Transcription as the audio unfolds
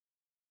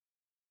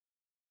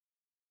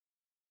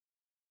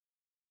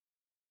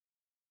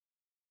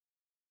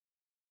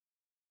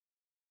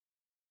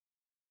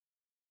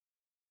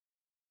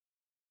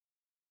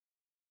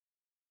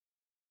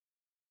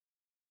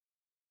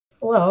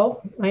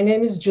Hello, my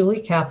name is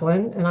Julie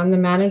Kaplan, and I'm the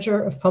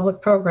Manager of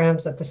Public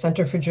Programs at the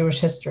Center for Jewish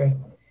History.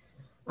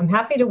 I'm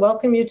happy to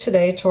welcome you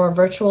today to our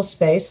virtual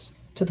space,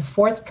 to the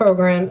fourth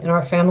program in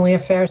our Family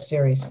Affairs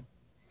series.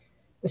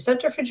 The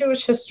Center for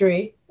Jewish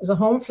History is a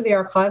home for the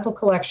archival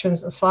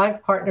collections of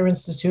 5 partner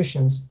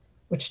institutions,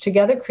 which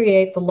together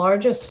create the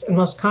largest and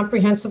most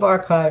comprehensive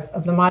archive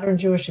of the modern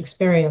Jewish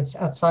experience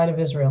outside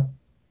of Israel.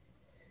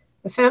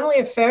 The Family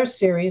Affairs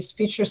series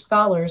features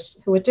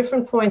scholars who, at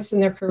different points in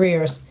their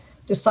careers,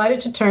 decided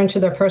to turn to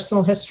their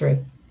personal history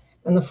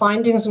and the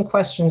findings and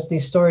questions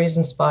these stories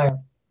inspire.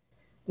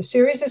 The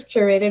series is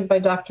curated by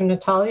Dr.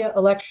 Natalia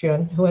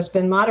Aleksiun, who has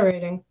been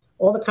moderating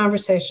all the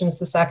conversations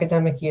this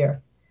academic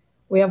year.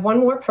 We have one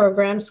more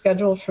program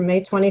scheduled for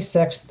May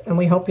 26th, and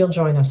we hope you'll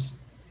join us.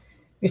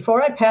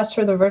 Before I pass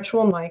her the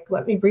virtual mic,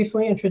 let me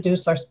briefly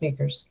introduce our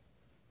speakers.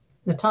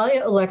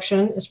 Natalia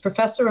Aleksiun is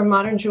Professor of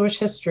Modern Jewish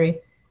History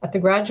at the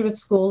Graduate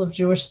School of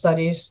Jewish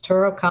Studies,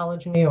 Touro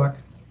College, New York.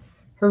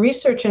 Her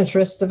research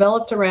interests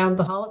developed around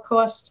the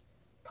Holocaust,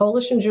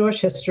 Polish and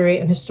Jewish history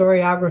and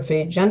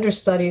historiography, gender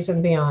studies,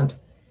 and beyond.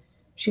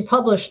 She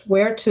published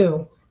Where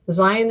To? The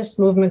Zionist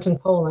Movement in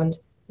Poland,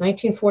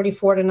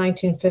 1944 to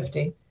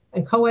 1950,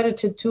 and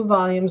co-edited 2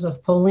 volumes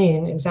of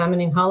Polin,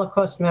 examining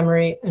Holocaust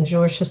memory and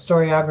Jewish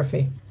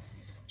historiography.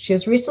 She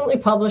has recently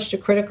published a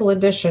critical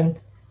edition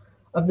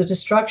of The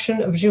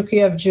Destruction of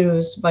Zhukiev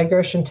Jews by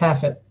Gershon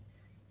Taffet.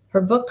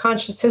 Her book,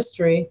 Conscious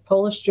History,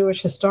 Polish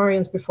Jewish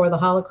Historians Before the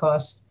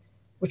Holocaust,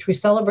 which we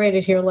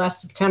celebrated here last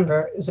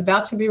September, is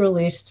about to be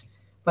released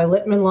by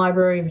Littman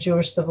Library of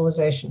Jewish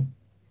Civilization.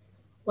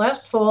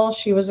 Last fall,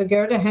 she was a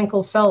Gerda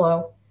Henkel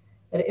Fellow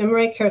at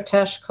Imre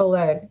Kertész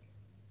Kolleg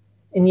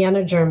in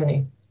Jena,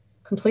 Germany,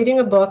 completing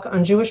a book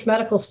on Jewish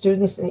medical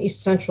students in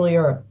East Central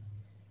Europe.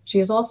 She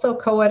is also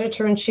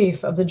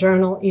co-editor-in-chief of the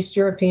journal East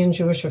European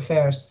Jewish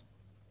Affairs.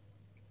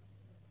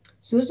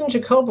 Susan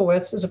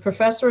Jacobowitz is a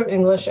professor of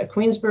English at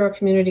Queensborough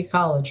Community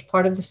College,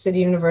 part of the City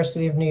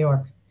University of New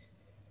York.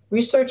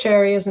 Research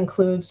areas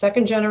include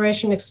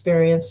second-generation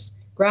experience,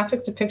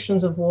 graphic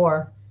depictions of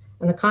war,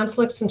 and the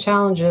conflicts and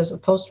challenges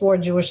of post-war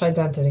Jewish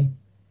identity.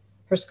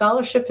 Her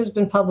scholarship has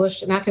been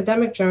published in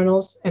academic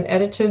journals and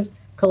edited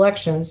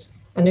collections,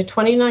 and in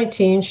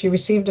 2019, she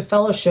received a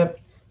fellowship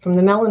from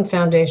the Mellon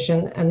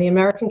Foundation and the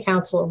American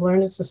Council of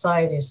Learned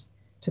Societies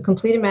to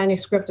complete a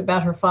manuscript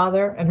about her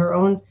father and her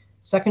own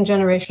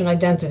second-generation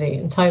identity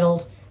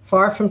entitled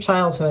Far from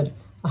Childhood,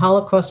 a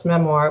Holocaust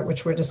Memoir,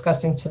 which we're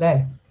discussing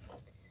today.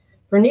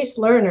 Bernice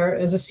Lerner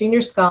is a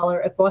senior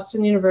scholar at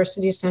Boston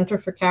University's Center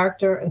for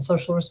Character and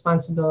Social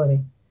Responsibility.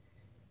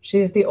 She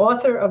is the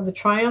author of The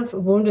Triumph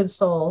of Wounded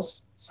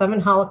Souls, 7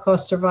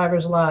 Holocaust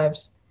Survivors'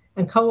 Lives,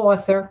 and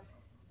co-author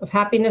of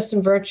Happiness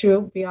and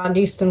Virtue Beyond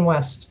East and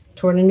West,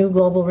 Toward a New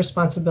Global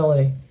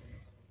Responsibility.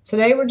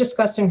 Today we're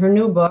discussing her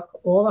new book,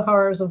 All the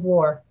Horrors of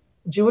War,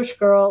 A Jewish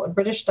Girl, a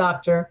British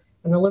Doctor,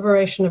 and the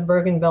Liberation of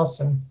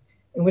Bergen-Belsen,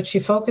 in which she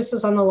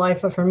focuses on the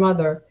life of her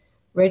mother,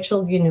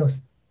 Rachel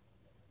Genuth.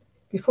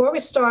 Before we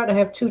start, I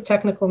have 2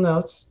 technical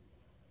notes.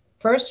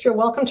 First, you're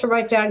welcome to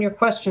write down your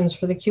questions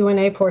for the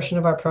Q&A portion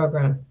of our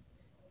program.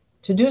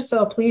 To do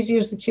so, please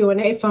use the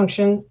Q&A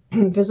function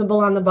visible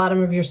on the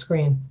bottom of your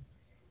screen.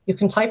 You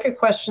can type your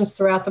questions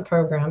throughout the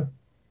program.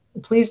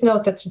 And please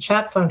note that the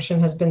chat function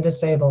has been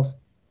disabled.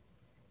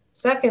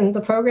 Second, the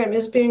program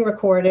is being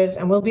recorded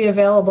and will be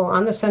available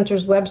on the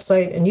Center's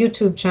website and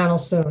YouTube channel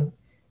soon.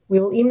 We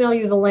will email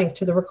you the link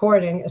to the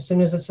recording as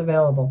soon as it's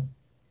available.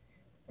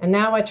 And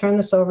now I turn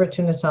this over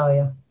to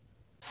Natalia.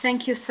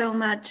 Thank you so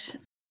much,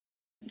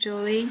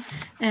 Julie,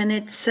 and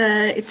it's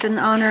an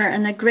honor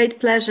and a great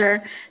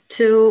pleasure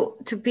to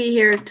be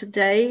here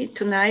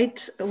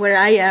tonight, where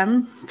I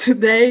am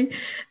today,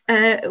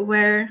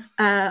 where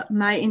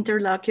my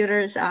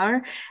interlocutors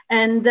are,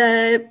 and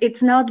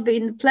it's not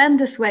been planned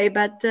this way,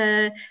 but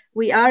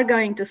we are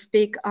going to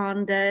speak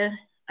on the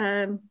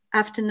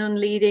afternoon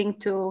leading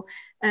to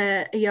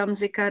Yom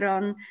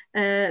Zikaron,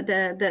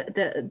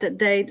 the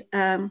day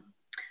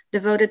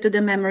devoted to the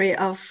memory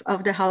of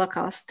the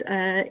Holocaust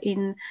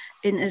in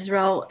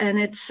Israel, and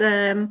it's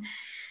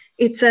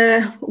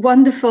a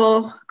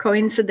wonderful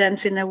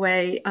coincidence in a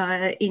way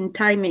in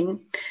timing.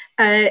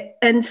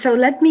 And so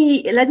let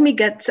me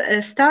get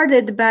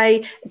started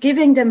by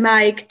giving the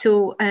mic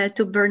to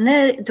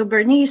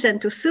Bernice and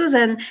to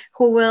Susan,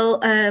 who will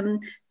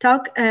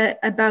talk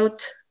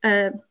about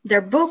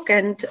their book,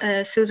 and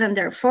Susan,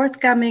 their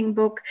forthcoming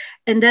book,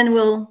 and then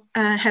we'll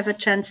have a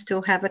chance to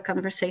have a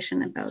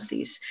conversation about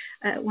these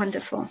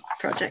wonderful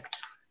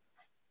projects.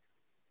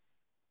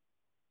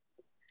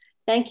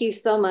 Thank you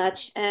so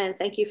much, and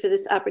thank you for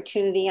this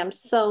opportunity. I'm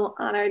so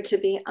honored to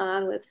be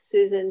on with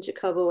Susan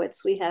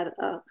Jacobowitz. We had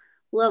a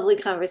lovely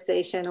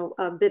conversation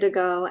a bit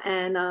ago,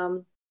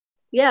 and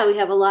yeah, we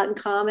have a lot in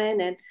common,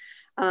 and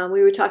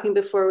we were talking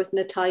before with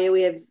Natalia,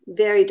 we have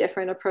very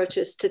different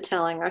approaches to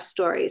telling our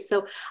stories.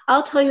 So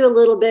I'll tell you a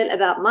little bit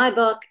about my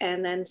book,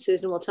 and then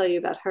Susan will tell you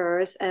about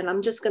hers. And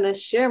I'm just going to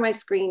share my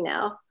screen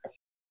now.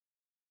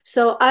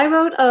 So I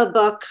wrote a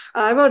book,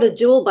 I wrote a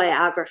dual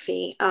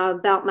biography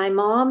about my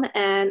mom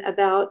and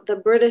about the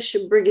British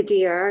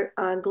brigadier,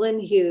 Glyn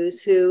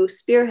Hughes, who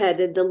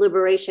spearheaded the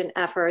liberation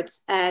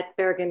efforts at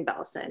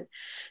Bergen-Belsen.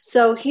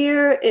 So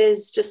here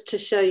is, just to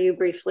show you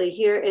briefly,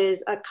 here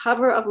is a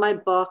cover of my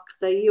book,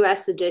 the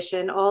US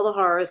edition, All the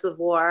Horrors of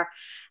War.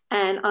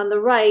 And on the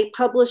right,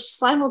 published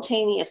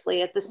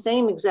simultaneously at the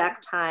same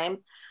exact time,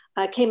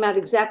 came out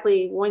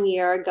exactly 1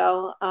 year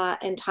ago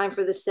in time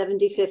for the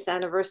 75th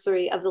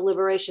anniversary of the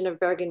Liberation of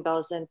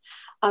Bergen-Belsen.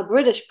 A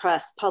British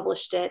press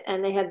published it,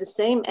 and they had the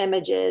same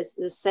images,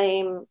 the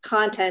same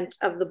content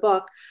of the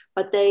book,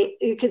 but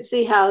you could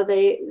see how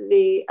they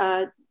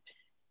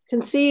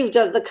conceived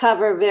of the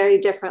cover very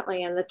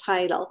differently in the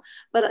title.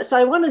 But so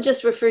I want to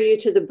just refer you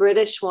to the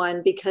British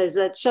one because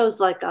it shows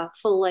like a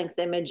full-length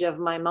image of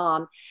my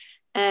mom.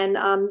 And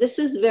this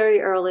is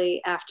very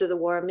early after the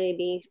war,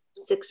 maybe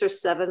 6 or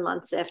 7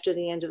 months after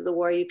the end of the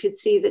war. You could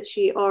see that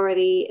she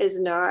already is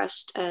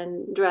nourished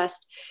and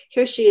dressed.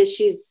 Here she is,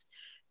 she's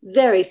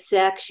very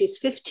sick. She's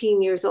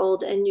 15 years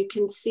old, and you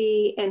can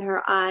see in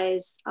her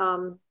eyes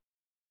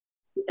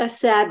a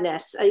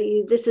sadness.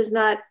 This is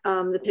not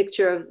the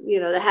picture of,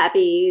 the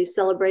happy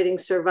celebrating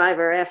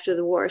survivor after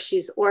the war.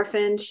 She's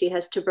orphaned. She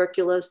has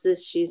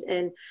tuberculosis. She's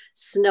in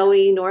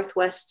snowy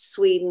northwest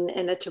Sweden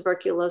in a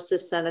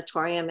tuberculosis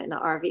sanatorium in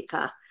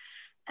Arvika.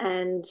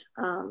 And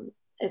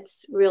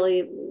it's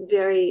really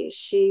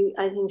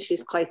I think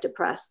she's quite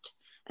depressed.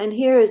 And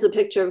here is a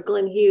picture of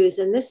Glyn Hughes.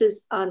 And this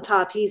is on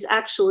top. He's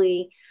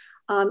actually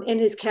in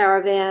his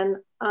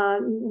caravan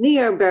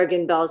near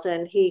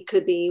Bergen-Belsen. He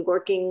could be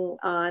working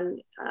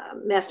on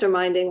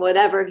masterminding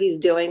whatever he's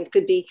doing.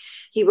 Could be,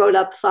 he wrote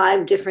up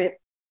 5 different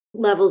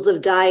levels of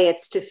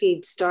diets to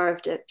feed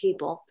starved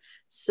people.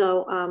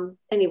 So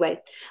anyway,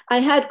 I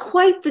had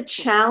quite the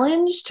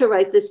challenge to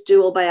write this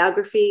dual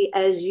biography,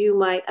 as you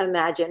might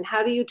imagine.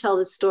 How do you tell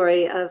the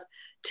story of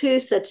 2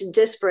 such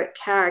disparate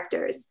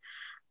characters?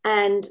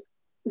 And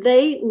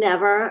they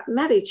never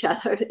met each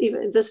other,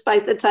 even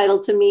despite the title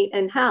To Meet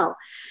in Hell.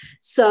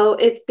 So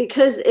it's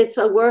because it's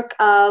a work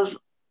of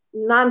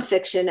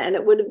nonfiction, and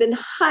it would have been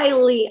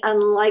highly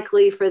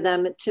unlikely for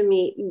them to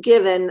meet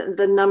given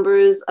the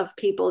numbers of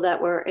people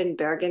that were in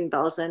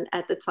Bergen-Belsen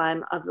at the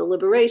time of the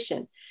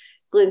liberation.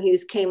 Glyn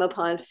Hughes came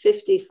upon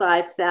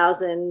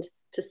 55,000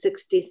 to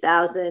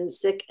 60,000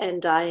 sick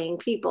and dying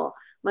people.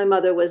 My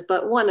mother was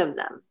but one of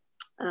them.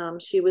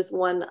 She was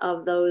one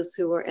of those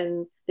who were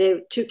there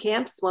were 2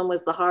 camps. One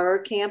was the horror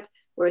camp,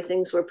 where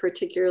things were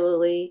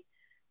particularly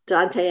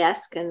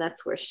Dante-esque, and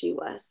that's where she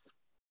was.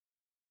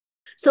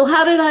 So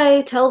how did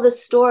I tell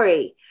this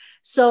story?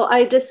 So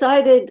I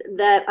decided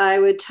that I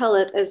would tell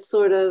it as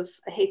sort of,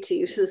 I hate to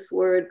use this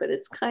word, but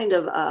it's kind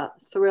of a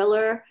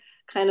thriller,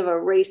 kind of a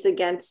race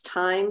against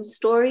time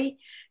story,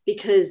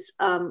 because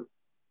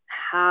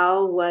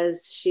how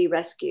was she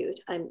rescued?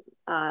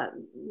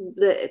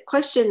 The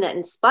question that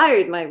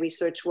inspired my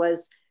research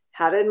was,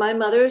 how did my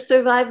mother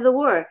survive the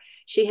war?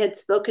 She had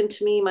spoken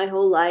to me my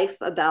whole life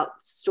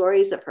about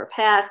stories of her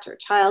past, her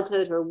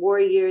childhood, her war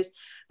years,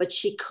 but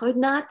she could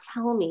not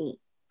tell me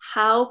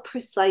how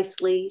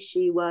precisely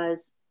she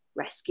was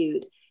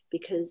rescued,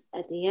 because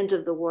at the end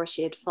of the war,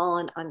 she had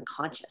fallen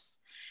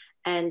unconscious.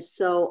 And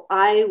so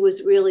I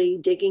was really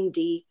digging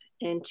deep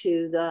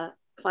into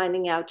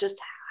finding out just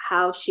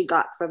how she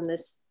got from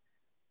this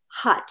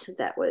hut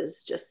that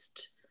was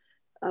just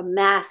a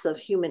mass of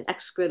human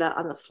excreta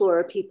on the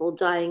floor, people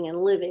dying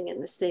and living in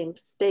the same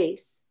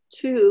space,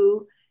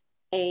 to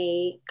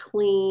a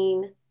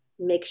clean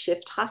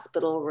makeshift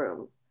hospital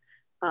room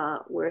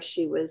where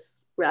she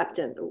was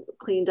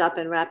cleaned up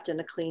and wrapped in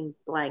a clean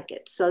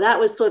blanket. So that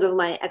was sort of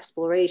my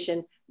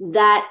exploration.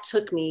 That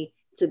took me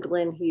to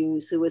Glyn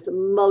Hughes, who was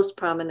most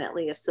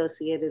prominently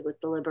associated with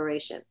the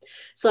liberation.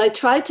 So I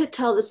tried to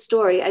tell the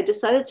story. I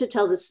decided to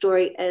tell the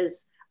story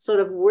as sort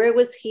of, where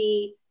was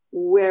he,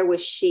 where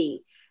was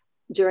she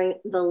during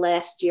the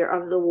last year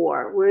of the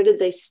war? Where did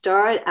they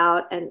start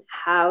out, and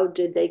how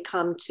did they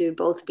come to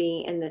both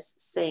be in this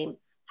same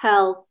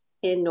hell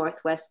in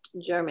Northwest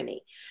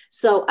Germany?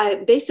 So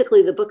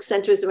basically the book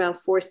centers around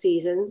 4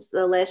 seasons: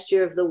 the last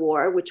year of the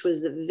war, which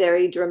was a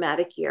very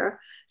dramatic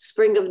year,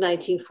 spring of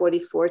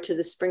 1944 to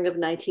the spring of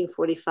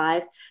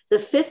 1945. The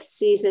 5th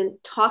season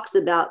talks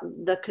about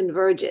the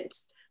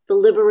convergence, the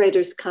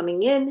liberators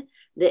coming in,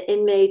 the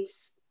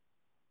inmates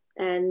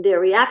and their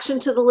reaction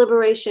to the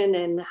liberation,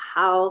 and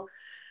how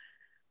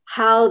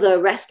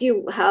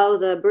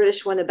the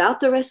British went about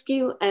the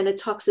rescue. And it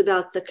talks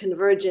about the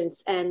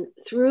convergence, and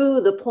through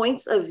the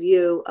points of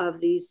view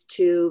of these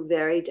 2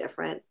 very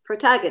different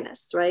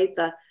protagonists, right?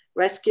 The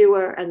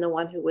rescuer and the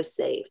one who was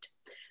saved.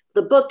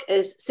 The book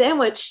is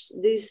sandwiched,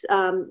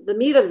 the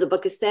meat of the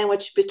book is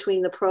sandwiched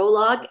between the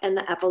prologue and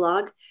the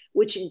epilogue,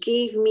 which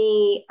gave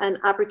me an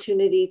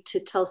opportunity to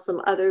tell some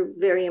other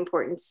very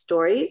important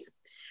stories.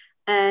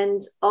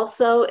 And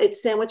also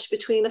it's sandwiched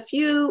between a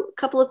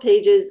couple of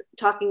pages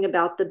talking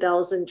about the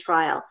Belsen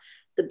trial.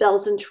 The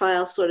Belsen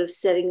trial sort of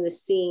setting the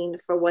scene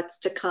for what's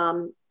to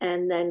come,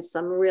 and then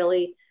some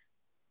really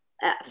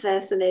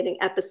fascinating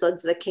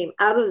episodes that came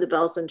out of the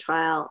Belsen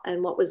trial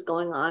and what was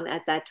going on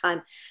at that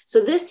time.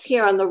 So this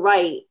here on the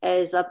right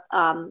is a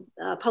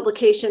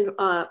publication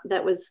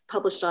that was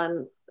published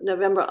on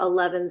November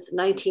 11th,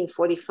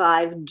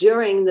 1945,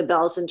 during the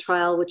Belsen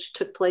trial, which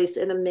took place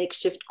in a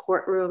makeshift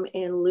courtroom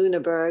in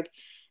Lüneburg.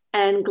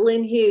 And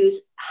Glyn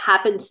Hughes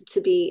happened to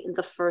be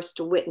the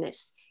first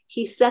witness.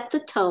 He set the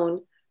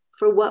tone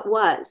for what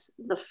was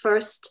the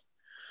first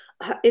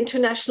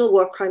international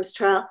war crimes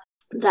trial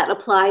that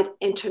applied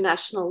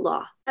international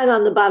law. And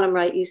on the bottom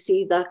right, you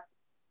see the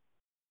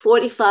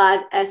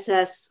 45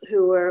 SS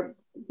who were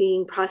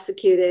being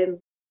prosecuted.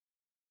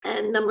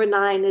 And number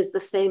 9 is the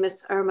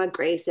famous Irma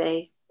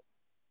Grese,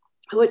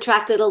 who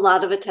attracted a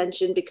lot of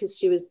attention because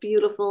she was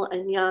beautiful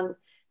and young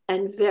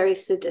and very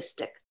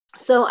sadistic.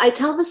 So I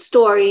tell the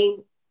story,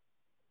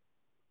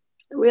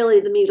 really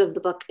the meat of the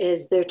book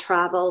is their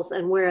travels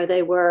and where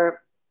they were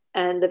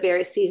and the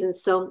various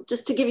seasons. So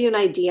just to give you an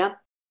idea,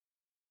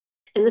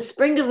 in the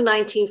spring of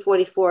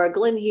 1944,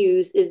 Glyn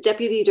Hughes is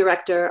Deputy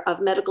Director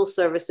of Medical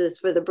Services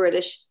for the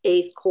British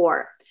 8th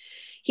Corps.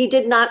 He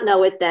did not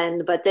know it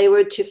then, but they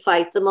were to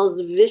fight the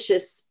most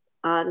vicious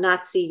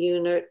Nazi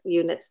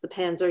units, the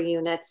Panzer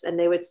units, and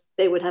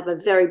they would have a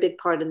very big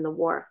part in the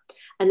war.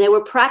 And they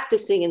were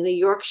practicing in the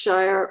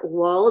Yorkshire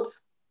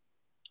wolds,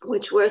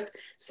 which was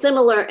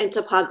similar in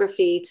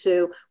topography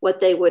to what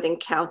they would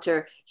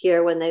encounter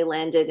here when they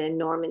landed in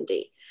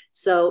Normandy.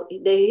 So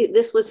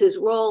this was his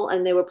role,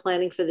 and they were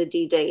planning for the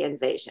D-Day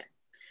invasion.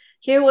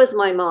 Here was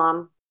my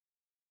mom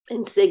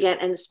in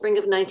Sighet in the spring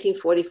of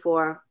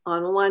 1944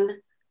 on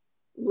one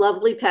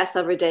lovely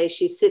Passover day.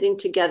 She's sitting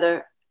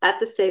together at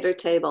the Seder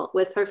table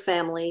with her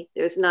family.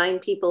 There's 9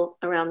 people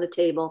around the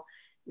table.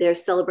 They're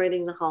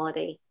celebrating the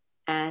holiday.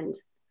 And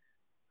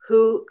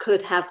who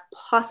could have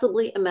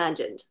possibly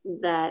imagined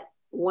that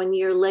 1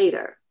 year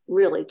later,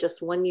 really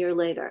just 1 year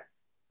later,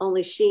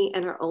 only she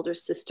and her older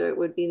sister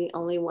would be the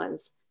only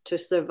ones to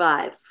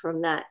survive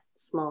from that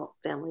small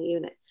family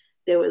unit.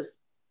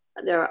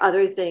 There are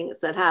other things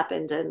that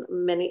happened, and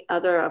many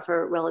other of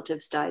her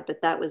relatives died,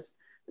 but that was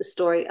the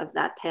story of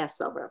that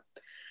Passover.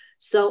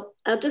 So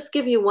I'll just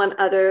give you one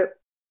other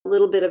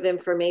little bit of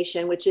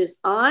information, which is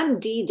on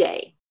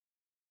D-Day,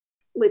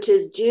 which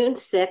is June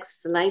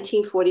 6th,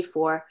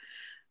 1944,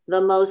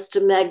 the most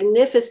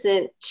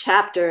magnificent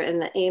chapter in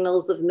the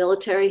annals of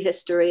military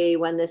history,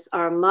 when this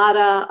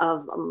armada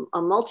of a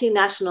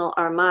multinational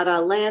armada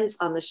lands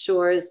on the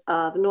shores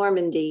of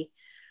Normandy.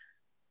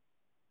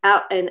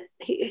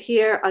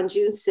 Here on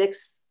June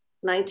 6th,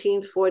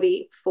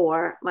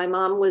 1944, my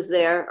mom was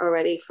there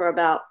already for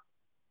about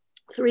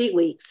 3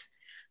 weeks.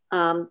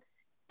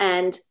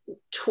 And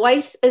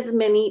twice as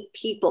many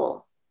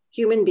people,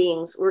 human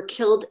beings, were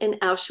killed in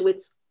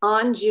Auschwitz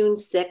on June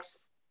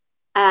 6th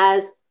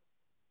as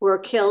were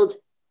killed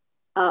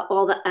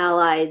all the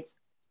Allies,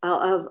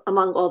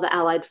 among all the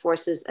Allied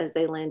forces as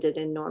they landed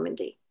in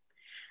Normandy.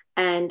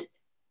 And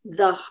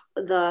the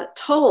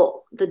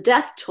toll, the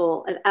death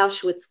toll at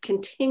Auschwitz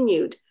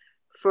continued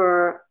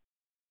for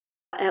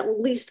at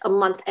least a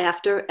month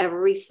after,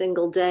 every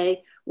single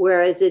day,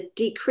 whereas it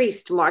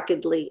decreased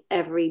markedly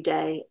every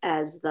day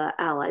as the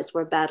Allies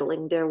were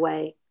battling their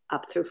way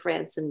up through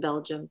France and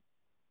Belgium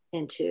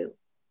into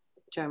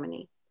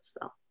Germany.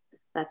 So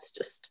that's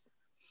just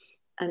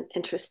an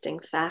interesting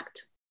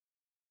fact.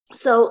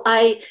 So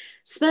I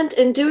spent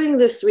in doing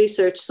this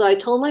research, so I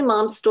told my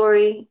mom's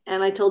story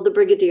and I told the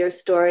brigadier's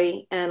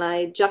story, and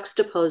I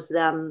juxtaposed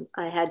them.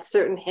 I had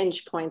certain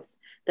hinge points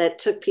that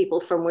took people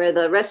from where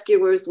the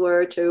rescuers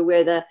were to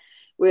where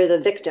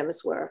the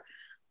victims were.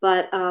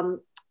 But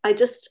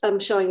I'm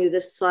showing you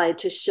this slide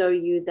to show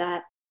you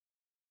that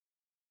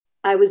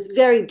I was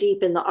very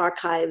deep in the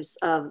archives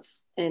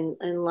in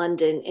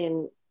London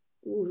in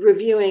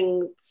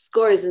reviewing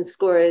scores and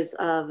scores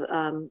of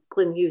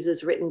Glyn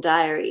Hughes's written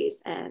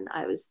diaries. And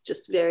I was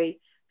just very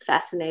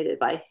fascinated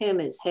by him,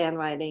 his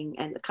handwriting,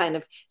 and the kind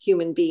of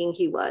human being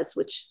he was,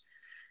 which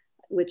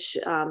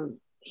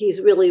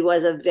he really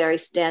was a very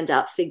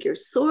standout figure,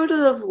 sort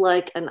of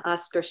like an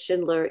Oskar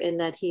Schindler, in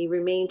that he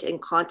remained in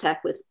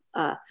contact with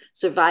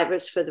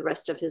survivors for the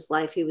rest of his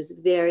life. He was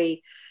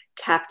very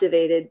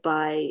captivated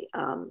by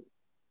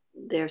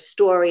their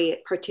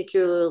story,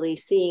 particularly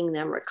seeing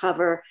them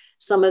recover.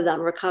 Some of them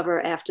recover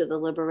after the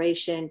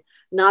liberation.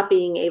 Not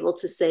being able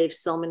to save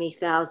so many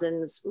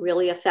thousands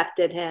really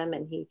affected him,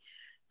 and he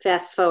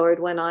fast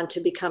forward went on to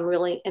become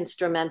really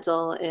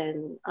instrumental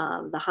in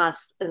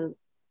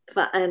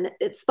and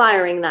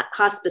inspiring that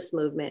hospice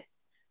movement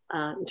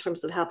in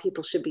terms of how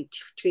people should be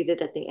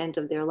treated at the end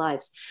of their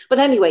lives. But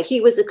anyway,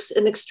 he was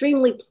an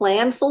extremely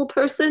planful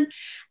person,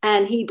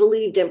 and he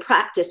believed in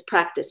practice,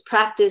 practice,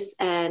 practice.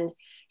 And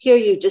here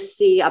you just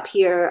see up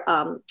here,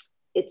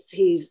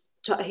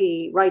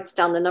 he writes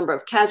down the number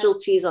of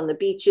casualties on the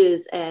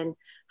beaches and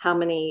how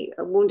many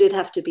wounded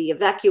have to be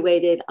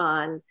evacuated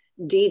on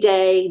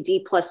D-Day,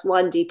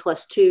 D+1,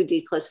 D+2,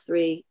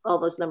 D+3. All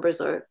those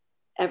numbers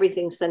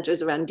everything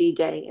centers around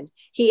D-Day. And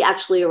he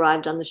actually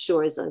arrived on the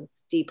shores on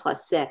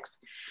D+6.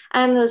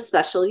 And the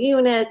special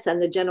units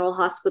and the general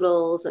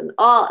hospitals and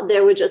all,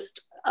 there were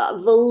just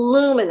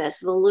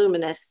voluminous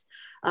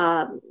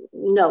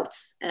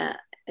notes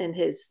in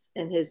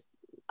his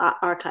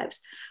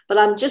archives. But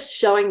I'm just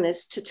showing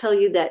this to tell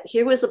you that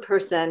here was a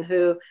person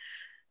who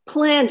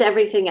planned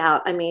everything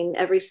out. I mean,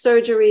 every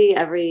surgery,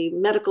 every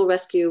medical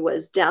rescue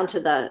was down to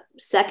the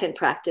second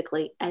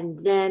practically. And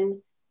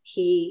then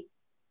he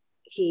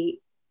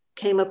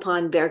came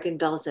upon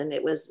Bergen-Belsen.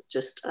 It was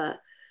just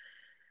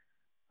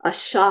a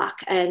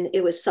shock. And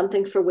it was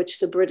something for which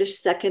the British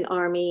Second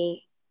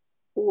Army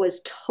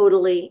was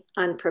totally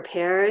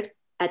unprepared.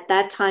 At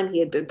that time, he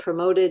had been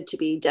promoted to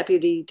be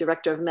Deputy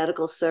Director of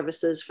Medical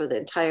Services for the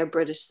entire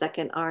British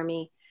Second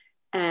Army.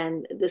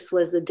 And this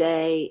was the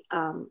day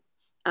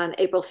on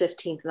April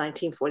 15th,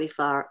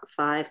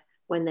 1945,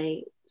 when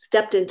they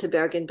stepped into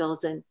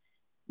Bergen-Belsen.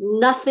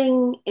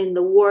 Nothing in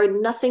the ward,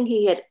 nothing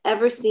he had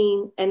ever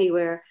seen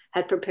anywhere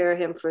had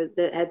prepared him for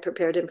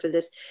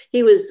this.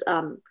 He was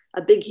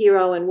a big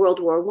hero in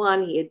World War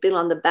I. He had been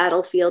on the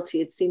battlefields. He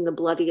had seen the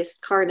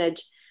bloodiest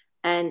carnage,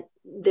 and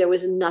there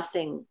was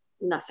nothing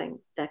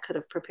that could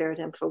have prepared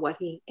him for what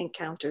he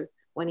encountered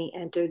when he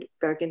entered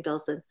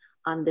Bergen-Belsen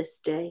on this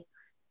day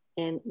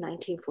in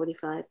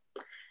 1945.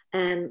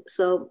 And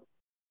so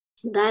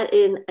that,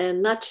 in a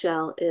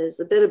nutshell, is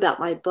a bit about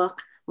my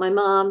book. My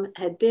mom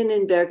had been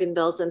in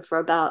Bergen-Belsen for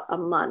about a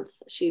month.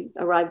 She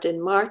arrived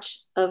in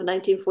March of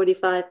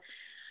 1945.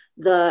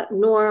 The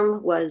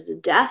norm was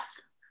death.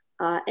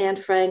 Anne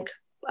Frank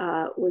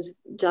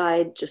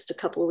died just a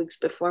couple of weeks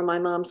before my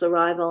mom's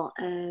arrival,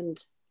 and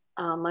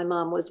my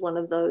mom was one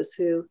of those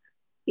who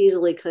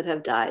easily could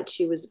have died.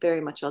 She was very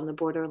much on the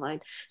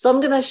borderline. So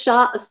I'm going to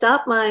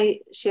stop my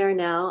share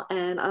now,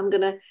 and I'm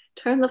going to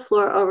turn the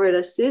floor over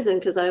to Susan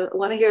because I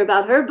want to hear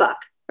about her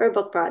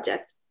book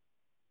project.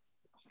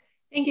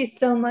 Thank you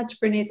so much,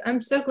 Bernice. I'm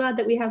so glad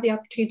that we have the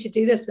opportunity to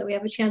do this, that we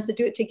have a chance to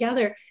do it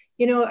together.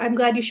 You know, I'm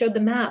glad you showed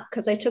the map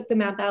because I took the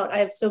map out. I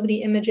have so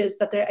many images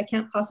that I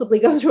can't possibly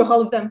go through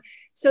all of them.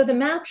 So the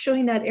map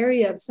showing that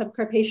area of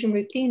Subcarpathian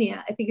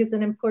Ruthenia, I think, is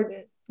an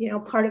important,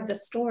 part of the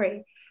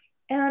story.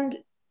 And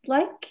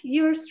like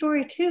your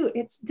story too,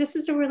 this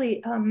is a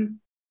really,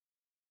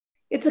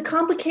 it's a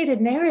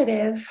complicated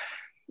narrative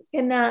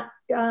in that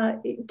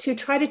to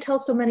try to tell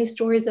so many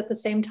stories at the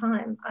same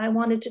time. I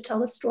wanted to tell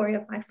the story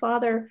of my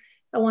father.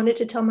 I wanted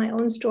to tell my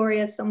own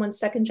story as someone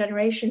second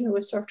generation who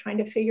was sort of trying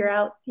to figure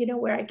out,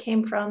 where I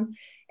came from,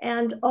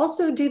 and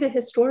also do the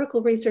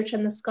historical research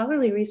and the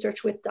scholarly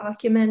research with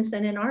documents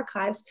and in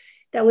archives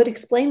that would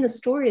explain the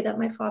story that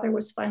my father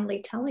was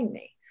finally telling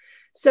me.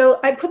 So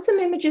I put some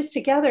images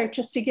together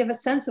just to give a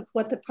sense of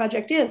what the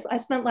project is. I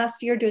spent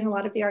last year doing a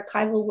lot of the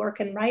archival work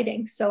and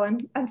writing, so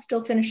I'm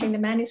still finishing the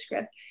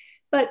manuscript.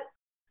 But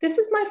this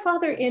is my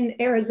father in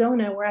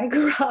Arizona, where I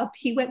grew up.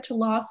 He went to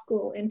law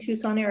school in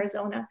Tucson,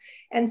 Arizona.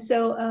 And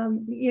so,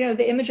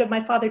 the image of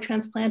my father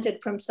transplanted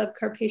from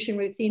Subcarpathian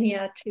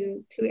Ruthenia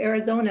to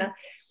Arizona,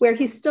 where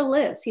he still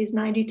lives. He's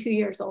 92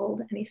 years old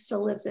and he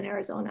still lives in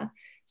Arizona.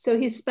 So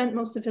he's spent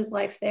most of his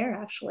life there,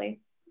 actually.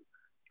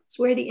 It's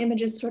where the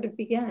images sort of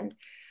begin.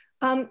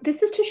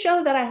 This is to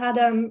show that I had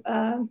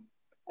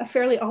a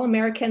fairly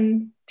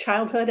all-American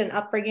childhood and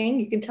upbringing.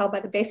 You can tell by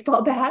the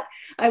baseball bat.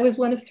 I was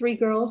one of 3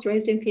 girls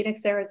raised in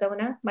Phoenix,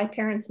 Arizona. My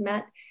parents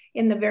met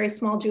in the very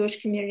small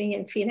Jewish community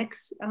in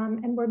Phoenix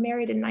and were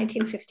married in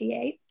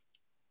 1958.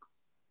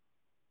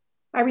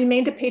 I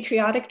remained a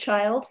patriotic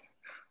child.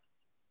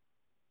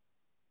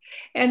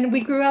 And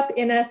we grew up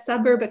in a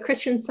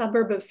Christian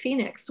suburb of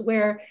Phoenix,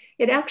 where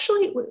it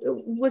actually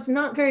was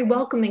not very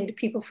welcoming to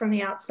people from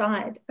the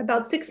outside.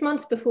 About 6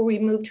 months before we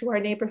moved to our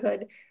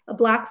neighborhood, a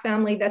Black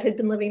family that had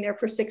been living there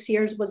for 6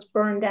 years was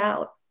burned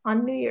out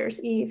on New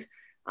Year's Eve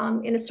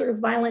in a sort of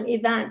violent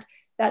event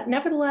that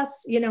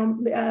nevertheless,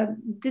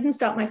 didn't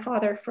stop my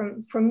father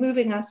from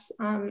moving us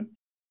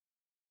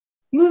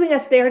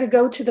there to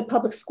go to the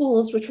public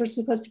schools, which were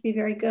supposed to be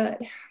very good.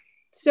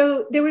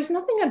 So there was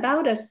nothing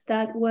about us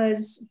that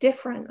was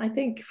different, I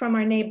think, from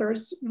our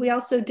neighbors. We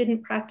also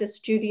didn't practice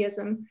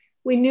Judaism.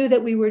 We knew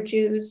that we were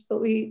Jews,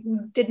 but we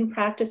didn't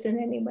practice in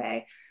any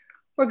way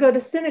or go to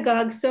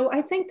synagogue. So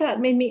I think that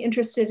made me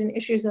interested in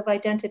issues of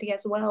identity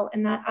as well.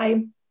 And that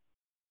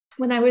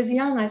when I was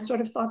young, I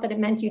sort of thought that it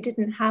meant you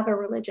didn't have a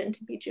religion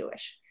to be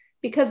Jewish,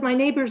 because my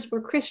neighbors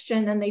were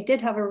Christian and they did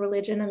have a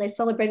religion and they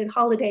celebrated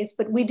holidays,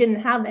 but we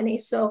didn't have any.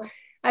 So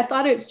I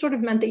thought it sort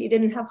of meant that you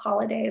didn't have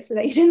holidays,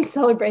 that you didn't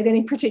celebrate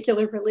any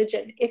particular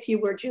religion if you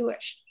were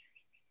Jewish.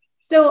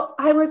 So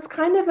I was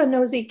kind of a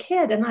nosy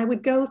kid, and I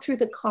would go through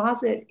the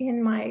closet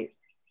in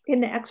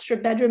the extra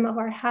bedroom of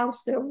our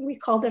house. We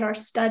called it our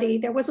study.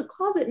 There was a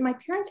closet, and my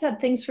parents had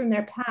things from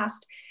their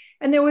past.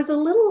 And there was a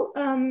little,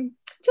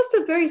 just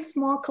a very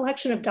small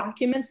collection of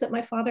documents that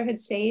my father had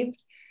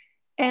saved.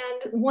 And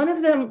one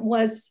of them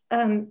was,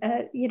 an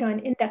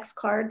index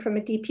card from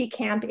a DP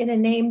camp in a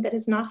name that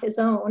is not his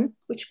own,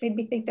 which made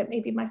me think that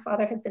maybe my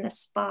father had been a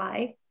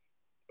spy.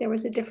 There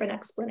was a different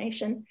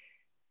explanation.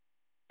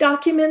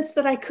 documents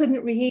that I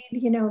couldn't read,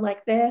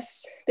 like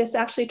this. This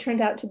actually turned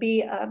out to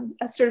be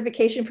a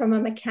certification from a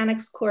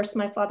mechanics course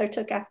my father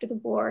took after the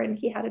war, and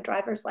he had a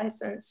driver's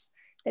license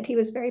that he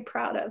was very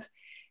proud of.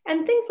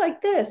 And things like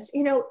this,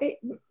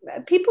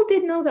 people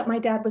did know that my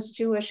dad was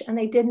Jewish, and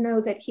they did know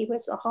that he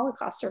was a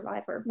Holocaust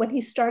survivor. When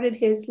he started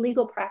his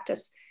legal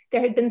practice,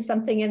 there had been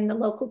something in the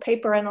local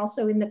paper and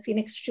also in the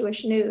Phoenix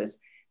Jewish News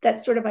that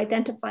sort of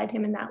identified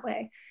him in that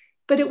way.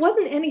 But it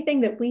wasn't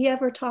anything that we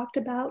ever talked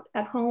about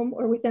at home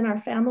or within our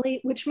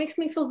family, which makes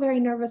me feel very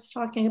nervous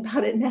talking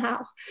about it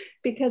now,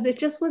 because it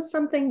just was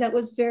something that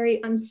was very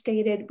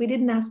unstated. We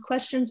didn't ask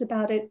questions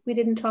about it. We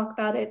didn't talk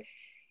about it.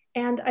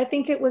 And I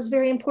think it was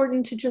very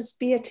important to just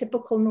be a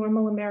typical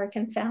normal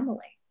American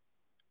family.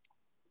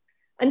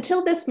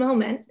 Until this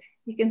moment,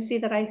 you can see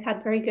that I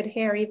had very good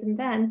hair even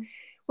then.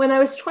 When I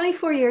was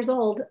 24 years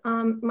old,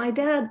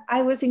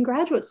 I was in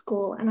graduate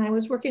school, and I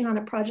was working on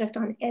a project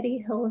on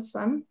Eddie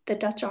Hillesum, the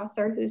Dutch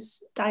author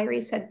whose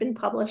diaries had been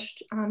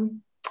published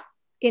in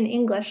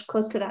English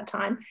close to that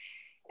time.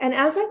 And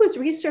as I was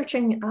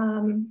researching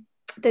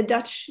the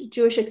Dutch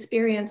Jewish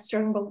experience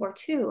during World War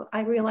II,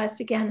 I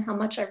realized again how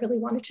much I really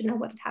wanted to know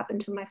what had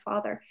happened to my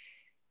father.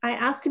 I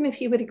asked him if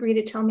he would agree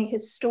to tell me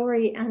his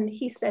story, and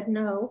he said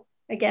no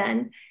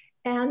again.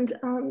 And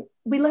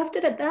we left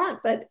it at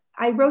that, but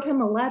I wrote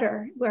him a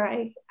letter where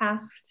I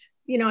asked,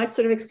 I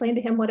sort of explained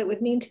to him what it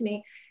would mean to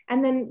me.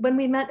 And then when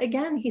we met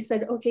again, he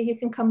said, okay, you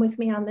can come with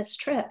me on this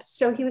trip.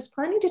 So he was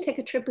planning to take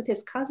a trip with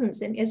his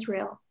cousins in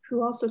Israel,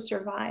 who also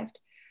survived.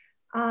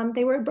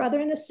 They were a brother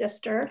and a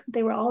sister.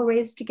 They were all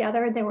raised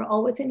together. They were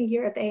all within a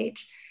year of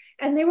age.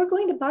 And they were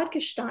going to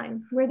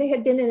Bodgestein, where they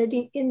had been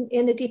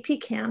in a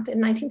DP camp in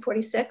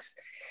 1946.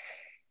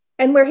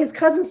 And where his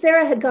cousin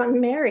Sarah had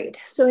gotten married.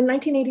 So in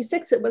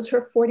 1986, it was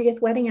her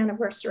 40th wedding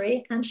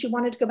anniversary, and she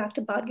wanted to go back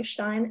to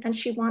Bodgestein, and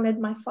she wanted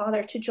my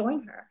father to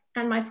join her.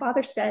 And my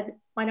father said,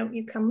 why don't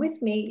you come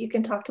with me? You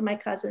can talk to my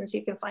cousins.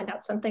 You can find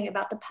out something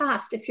about the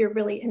past if you're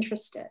really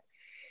interested.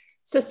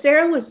 So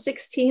Sarah was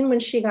 16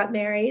 when she got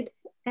married,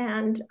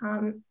 and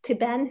to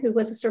Ben, who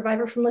was a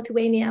survivor from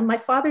Lithuania. My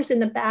father's in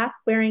the back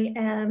wearing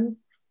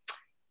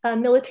a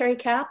military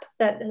cap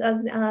that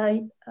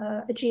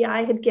a GI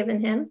had given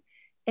him.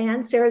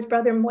 And Sarah's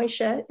brother,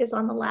 Moishe, is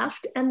on the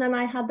left. And then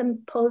I had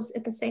them pose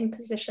at the same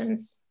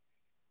positions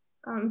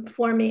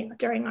for me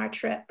during our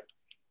trip.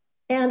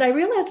 And I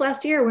realized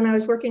last year when I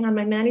was working on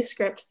my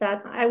manuscript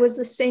that I was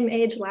the same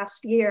age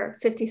last year,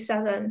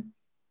 57,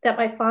 that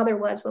my father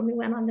was when we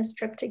went on this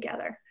trip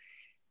together.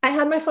 I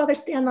had my father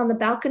stand on the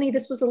balcony.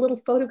 This was a little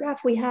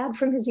photograph we had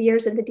from his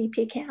years in the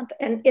DP camp,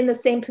 and in the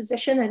same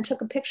position, and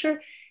took a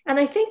picture. And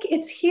I think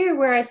it's here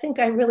where I think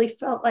I really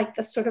felt like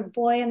the sort of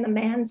boy and the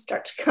man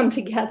start to come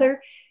together.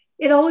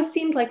 It always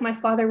seemed like my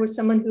father was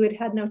someone who had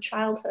had no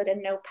childhood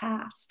and no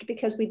past,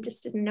 because we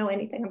just didn't know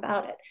anything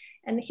about it.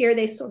 And here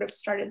they sort of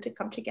started to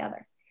come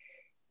together.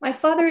 My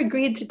father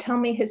agreed to tell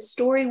me his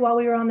story while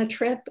we were on the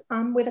trip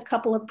with a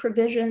couple of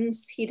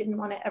provisions. He didn't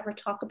want to ever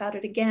talk about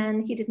it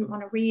again. He didn't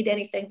want to read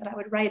anything that I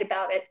would write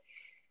about it.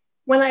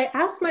 When I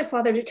asked my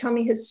father to tell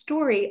me his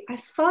story, I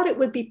thought it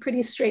would be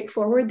pretty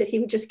straightforward, that he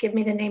would just give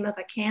me the name of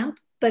a camp,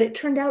 but it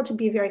turned out to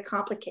be very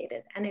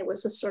complicated. And it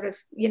was a sort of,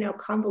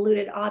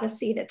 convoluted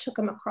odyssey that took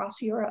him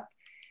across Europe.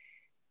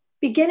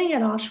 Beginning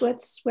at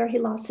Auschwitz, where he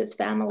lost his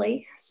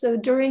family. So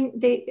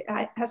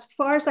as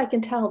far as I can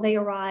tell, they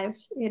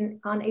arrived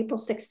on April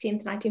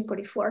 16th,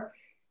 1944.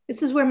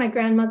 This is where my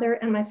grandmother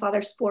and my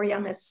father's 4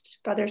 youngest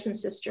brothers and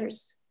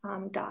sisters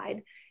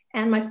died.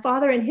 And my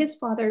father and his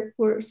father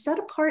were set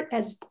apart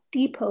as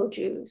depot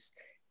Jews.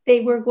 They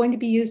were going to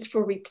be used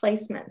for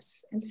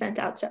replacements and sent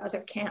out to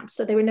other camps.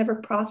 So they were never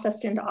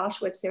processed into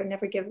Auschwitz. They were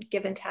never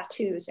given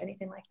tattoos,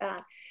 anything like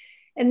that.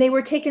 And they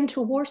were taken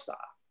to Warsaw,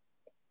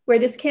 where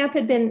this camp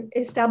had been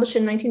established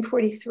in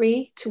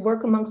 1943 to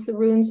work amongst the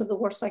ruins of the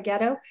Warsaw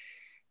Ghetto.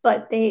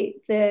 But the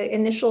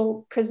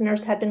initial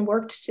prisoners had been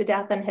worked to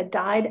death and had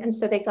died. And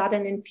so they got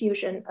an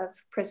infusion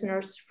of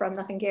prisoners from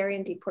the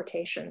Hungarian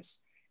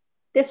deportations.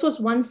 This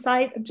was one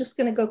site. I'm just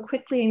going to go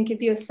quickly and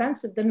give you a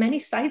sense of the many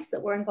sites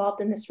that were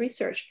involved in this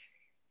research.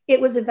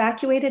 It was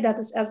evacuated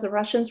as the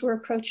Russians were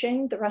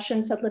approaching. The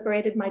Russians had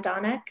liberated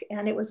Majdanek,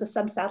 and it was a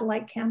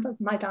sub-satellite camp of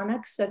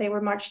Majdanek. So they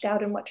were marched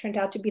out in what turned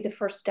out to be the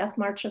first death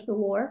march of the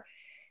war.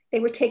 They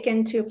were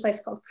taken to a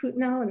place called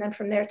Kutno, and then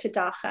from there to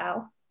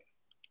Dachau.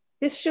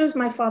 This shows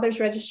my father's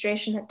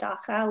registration at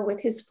Dachau with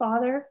his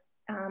father,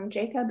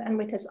 Jacob, and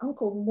with his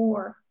uncle,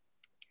 Moore.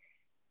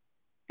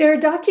 There are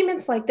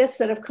documents like this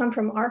that have come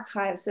from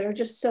archives that are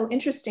just so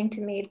interesting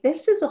to me.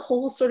 This is a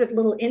whole sort of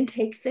little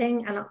intake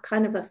thing and a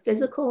kind of a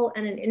physical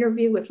and an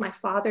interview with my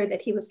father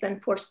that he was then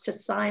forced to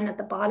sign at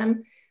the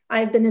bottom. I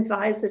have been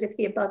advised that if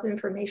the above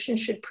information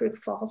should prove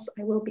false,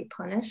 I will be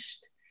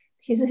punished.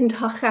 He's in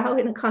Dachau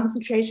in a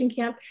concentration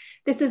camp.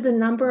 This is a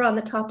number on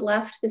the top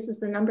left. This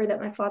is the number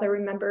that my father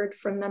remembered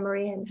from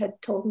memory and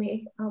had told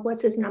me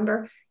was his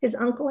number. His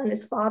uncle and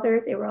his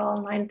father, they were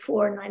all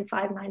 94,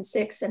 95,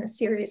 96 in a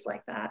series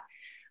like that.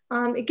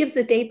 It gives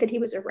the date that he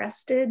was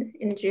arrested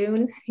in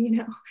June, you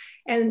know,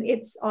 and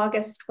it's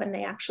August when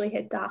they actually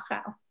hit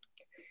Dachau.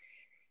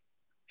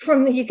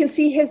 You can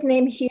see his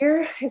name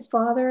here, his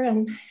father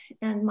and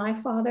my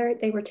father,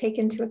 they were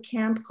taken to a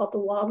camp called the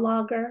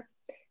Waldlager.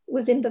 It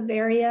was in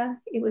Bavaria.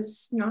 It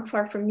was not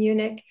far from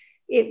Munich.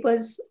 It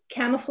was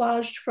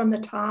camouflaged from the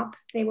top.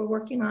 They were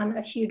working on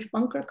a huge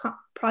bunker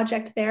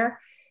project there.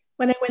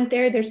 When I went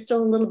there, there's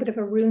still a little bit of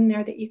a ruin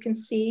there that you can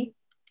see.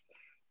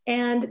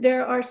 And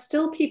there are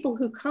still people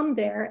who come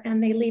there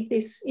and they leave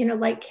these, you know,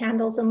 light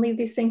candles and leave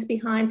these things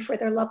behind for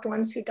their loved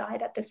ones who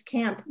died at this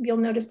camp. You'll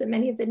notice that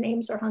many of the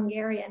names are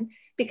Hungarian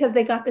because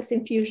they got this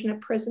infusion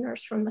of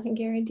prisoners from the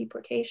Hungarian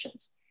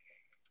deportations.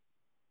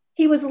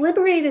 He was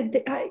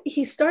liberated.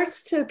 He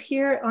starts to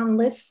appear on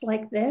lists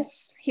like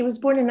this. He was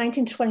born in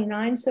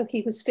 1929, so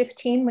he was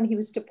 15 when he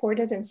was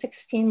deported and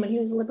 16 when he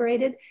was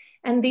liberated.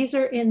 And these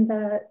are in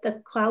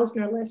the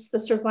Klausner list, the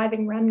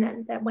surviving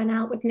remnant that went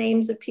out with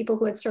names of people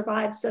who had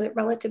survived so that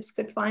relatives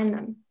could find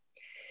them.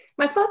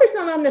 My father's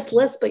not on this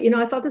list, but you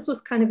know, I thought this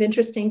was kind of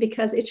interesting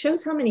because it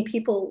shows how many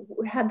people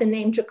had the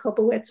name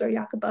Jakobowicz or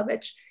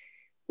Jakobowicz.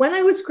 When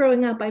I was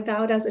growing up, I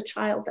vowed as a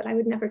child that I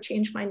would never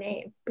change my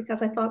name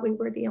because I thought we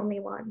were the only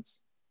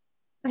ones.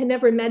 I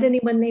never met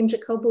anyone named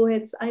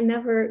Jakobowicz. I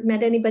never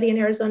met anybody in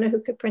Arizona who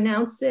could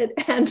pronounce it.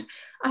 And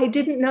I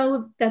didn't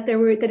know that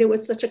it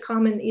was such a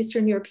common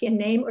Eastern European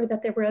name or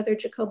that there were other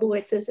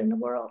Jakobowitzes in the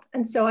world.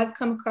 And so I've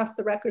come across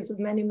the records of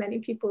many, many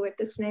people with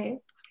this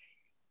name.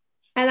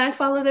 And I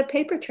followed a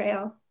paper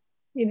trail,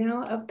 you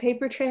know, a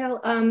paper trail.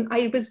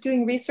 I was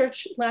doing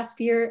research last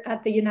year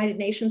at the United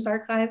Nations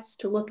archives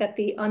to look at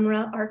the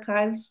UNRWA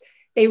archives.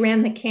 They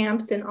ran the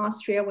camps in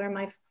Austria where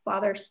my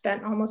father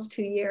spent almost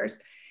 2 years.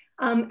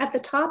 At the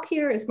top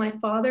here is my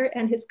father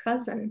and his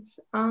cousins.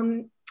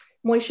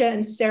 Moisha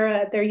and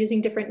Sarah, they're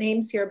using different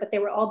names here, but they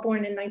were all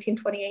born in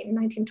 1928 and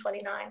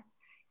 1929.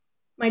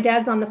 My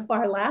dad's on the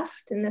far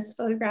left in this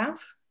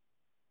photograph.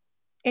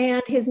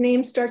 And his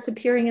name starts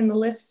appearing in the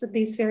lists of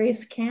these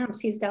various camps.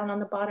 He's down on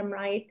the bottom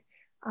right.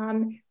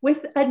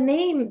 With a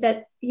name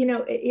that, you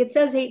know, it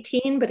says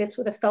 18, but it's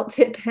with a felt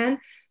tip pen.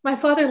 My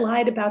father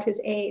lied about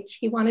his age.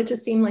 He wanted to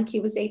seem like he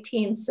was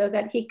 18 so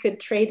that he could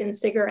trade in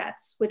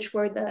cigarettes, which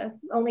were the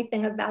only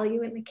thing of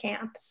value in the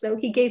camp. So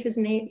he gave his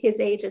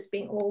age as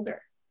being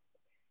older.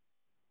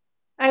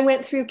 I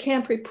went through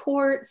camp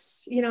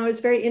reports. You know, I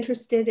was very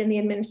interested in the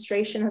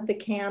administration of the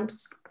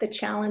camps, the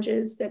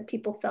challenges that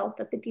people felt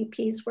that the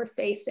DPs were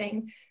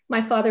facing.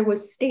 My father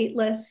was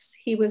stateless.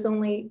 He was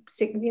only,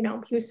 you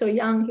know, he was so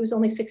young. He was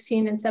only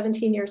 16 and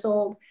 17 years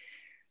old.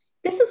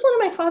 This is one of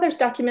my father's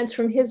documents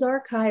from his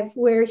archive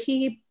where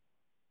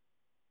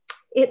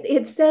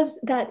it says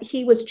that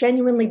he was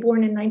genuinely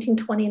born in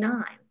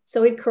 1929.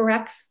 So it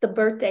corrects the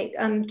birth date.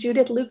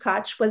 Judith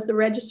Lukács was the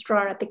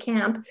registrar at the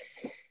camp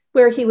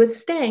where he was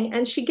staying.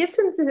 And she gives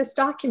him this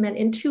document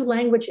in 2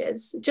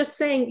 languages, just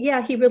saying,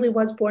 yeah, he really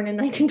was born in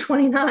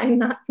 1929,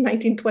 not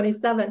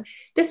 1927.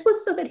 This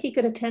was so that he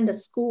could attend a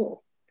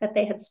school that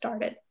they had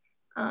started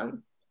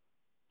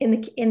in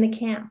the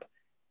camp.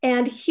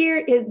 And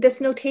here,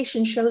 this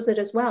notation shows it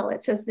as well.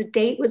 It says the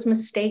date was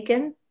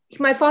mistaken.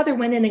 My father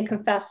went in and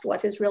confessed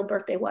what his real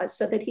birthday was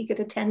so that he could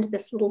attend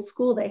this little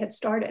school they had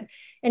started.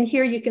 And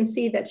here you can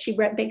see that she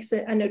makes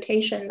a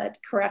notation that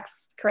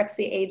corrects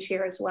the age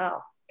here as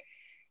well.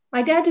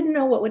 My dad didn't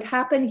know what would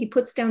happen. He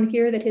puts down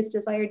here that his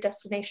desired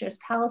destination is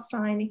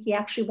Palestine. He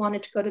actually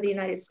wanted to go to the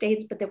United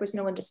States, but there was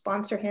no one to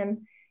sponsor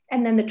him.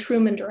 And then the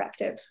Truman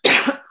Directive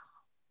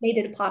made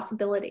it a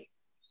possibility.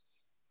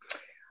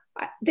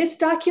 This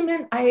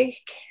document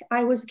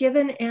I was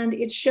given, and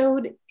it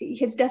showed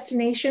his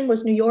destination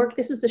was New York.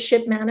 This is the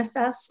ship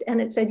manifest, and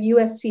it said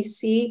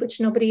USCC,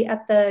 which nobody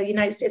at the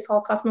United States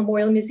Holocaust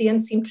Memorial Museum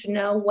seemed to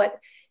know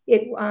what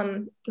it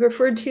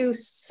referred to.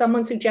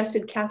 Someone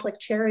suggested Catholic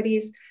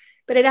Charities.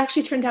 But it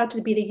actually turned out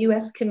to be the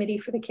US Committee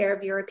for the Care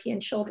of European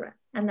Children.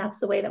 And that's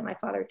the way that my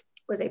father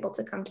was able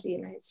to come to the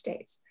United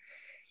States.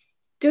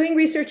 Doing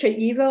research at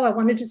YIVO, I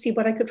wanted to see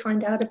what I could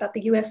find out about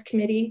the US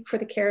Committee for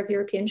the Care of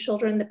European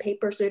Children. The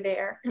papers are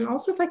there. And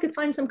also if I could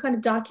find some kind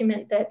of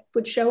document that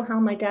would show how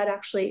my dad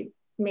actually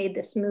made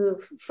this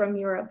move from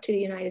Europe to the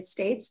United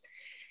States.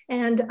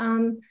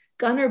 And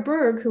Gunnar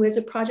Berg, who is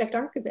a project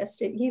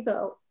archivist at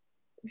YIVO,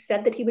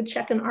 said that he would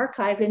check an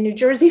archive in New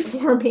Jersey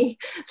for me.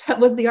 That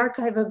was the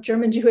archive of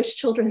German Jewish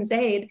Children's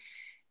Aid.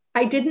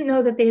 I didn't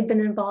know that they had been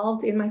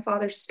involved in my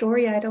father's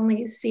story. I'd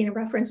only seen a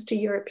reference to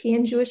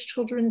European Jewish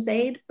Children's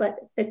Aid, but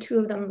the 2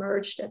 of them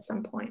merged at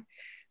some point.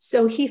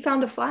 So he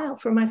found a file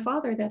for my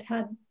father that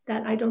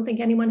I don't think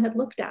anyone had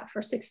looked at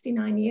for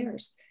 69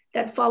 years,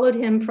 that followed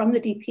him from the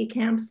DP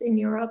camps in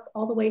Europe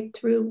all the way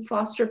through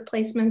foster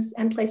placements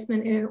and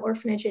placement in an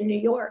orphanage in New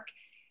York.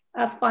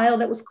 A file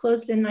that was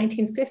closed in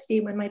 1950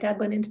 when my dad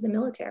went into the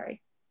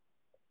military.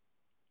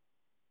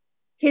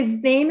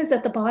 His name is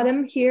at the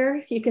bottom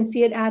here. You can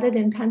see it added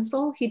in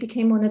pencil. He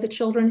became one of the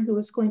children who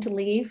was going to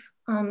leave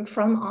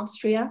from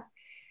Austria.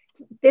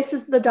 This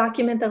is the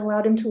document that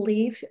allowed him to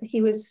leave.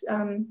 He was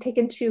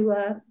taken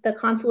to the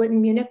consulate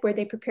in Munich, where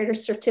they prepared a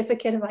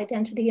certificate of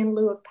identity in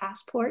lieu of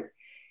passport. It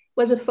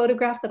was a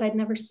photograph that I'd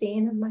never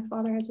seen of my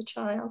father as a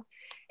child.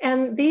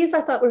 And these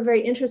I thought were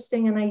very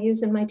interesting, and I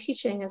use in my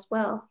teaching as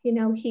well. You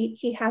know,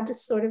 he had to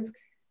sort of,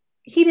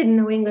 he didn't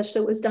know English,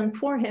 so it was done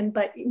for him,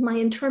 but my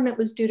internment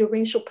was due to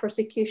racial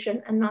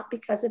persecution and not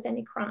because of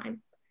any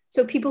crime.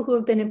 So people who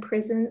have been in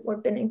prison or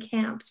been in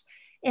camps,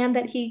 and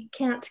that he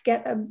can't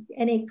get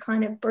any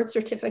kind of birth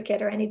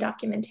certificate or any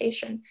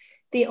documentation.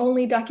 The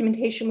only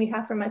documentation we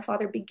have from my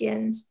father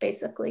begins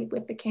basically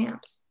with the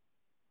camps.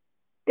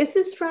 This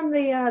is from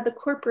the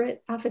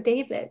corporate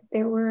affidavit.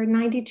 There were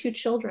 92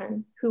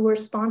 children who were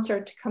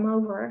sponsored to come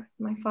over.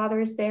 My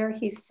father is there,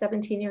 he's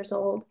 17 years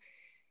old.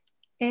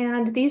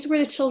 And these were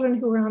the children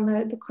who were on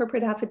the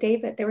corporate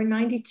affidavit. There were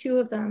 92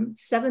 of them.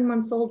 7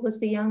 months old was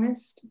the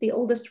youngest. The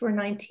oldest were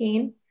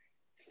 19,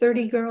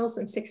 30 girls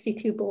and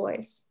 62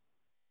 boys.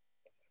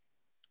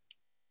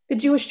 The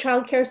Jewish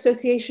Child Care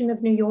Association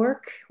of New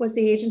York was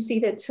the agency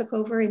that took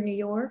over in New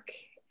York.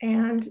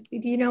 And,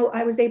 you know,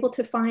 I was able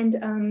to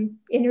find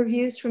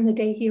interviews from the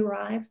day he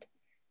arrived,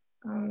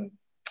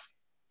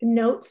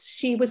 notes.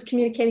 She was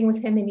communicating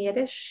with him in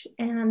Yiddish,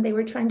 and they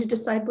were trying to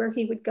decide where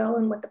he would go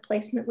and what the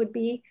placement would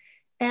be.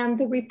 And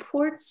the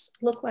reports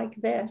look like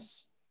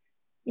this,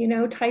 you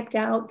know, typed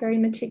out, very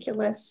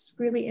meticulous,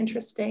 really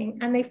interesting.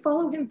 And they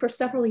followed him for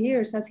several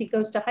years as he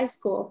goes to high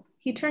school.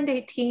 He turned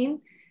 18.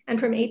 And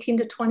from 18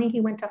 to 20,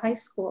 he went to high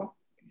school.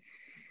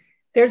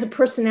 There's a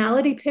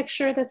personality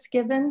picture that's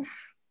given.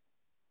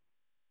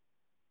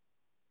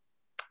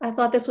 I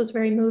thought this was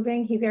very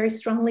moving. He very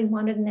strongly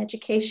wanted an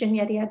education,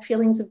 yet he had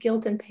feelings of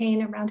guilt and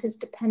pain around his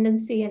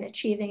dependency in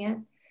achieving it.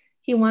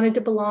 He wanted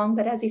to belong,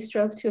 but as he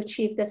strove to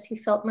achieve this, he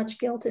felt much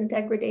guilt and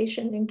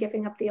degradation in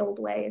giving up the old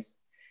ways.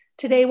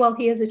 Today, while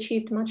he has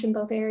achieved much in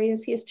both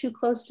areas, he is too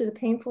close to the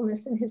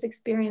painfulness in his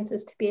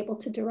experiences to be able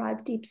to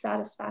derive deep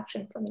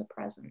satisfaction from the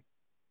present.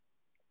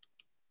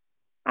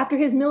 After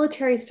his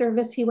military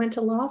service, he went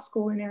to law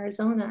school in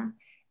Arizona.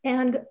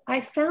 And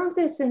I found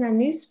this in a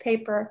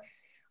newspaper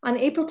on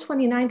April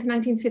 29th,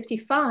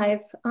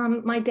 1955.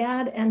 My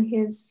dad and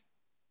his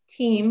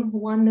team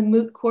won the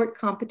moot court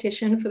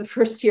competition for the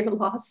first year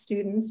law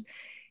students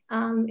in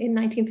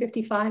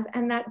 1955.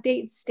 And that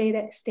date stayed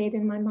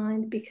in my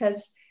mind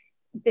because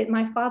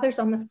my father's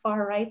on the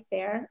far right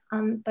there.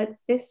 But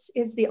this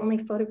is the only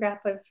photograph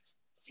I've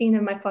seen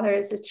of my father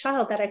as a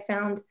child that I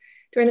found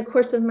during the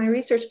course of my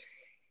research.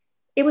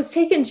 It was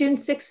taken June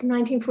 6,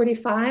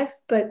 1945,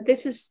 but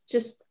this is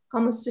just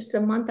almost just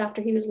a month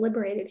after he was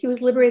liberated. He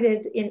was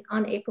liberated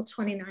on April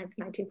 29th,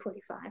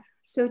 1945.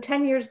 So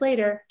 10 years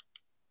later,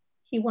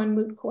 he won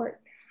moot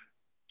court.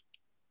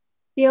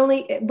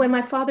 When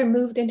my father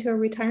moved into a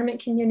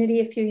retirement community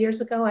a few years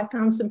ago, I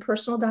found some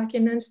personal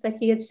documents that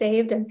he had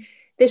saved. And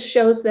this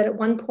shows that at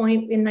one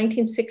point in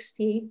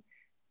 1960,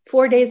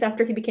 4 days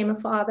after he became a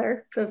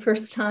father for the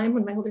first time,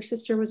 when my older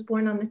sister was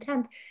born on the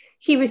 10th,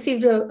 he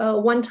received a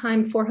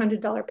one-time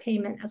 $400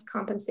 payment as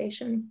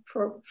compensation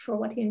for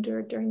what he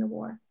endured during the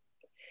war.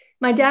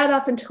 My dad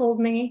often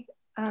told me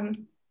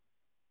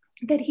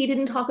that he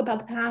didn't talk about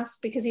the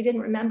past because he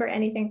didn't remember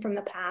anything from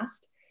the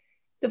past.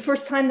 The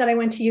first time that I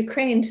went to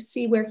Ukraine to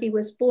see where he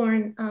was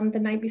born, the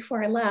night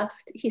before I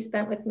left, he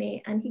spent with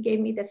me and he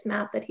gave me this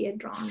map that he had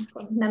drawn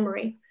from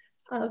memory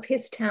of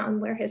his town,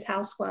 where his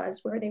house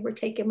was, where they were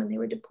taken when they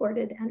were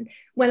deported. And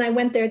when I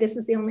went there, this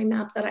is the only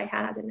map that I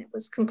had, and it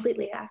was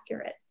completely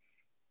accurate.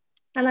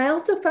 And I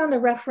also found a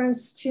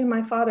reference to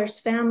my father's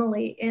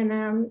family in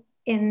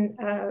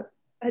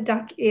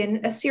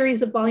a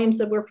series of volumes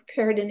that were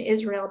prepared in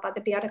Israel by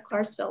the Beata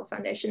Klarsfeld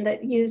Foundation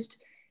that used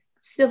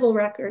civil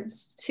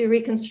records to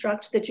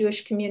reconstruct the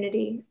Jewish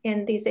community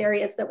in these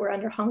areas that were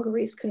under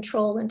Hungary's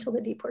control until the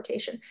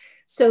deportation.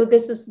 So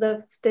this is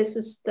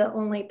the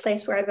only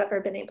place where I've ever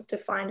been able to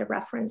find a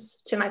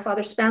reference to my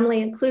father's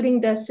family,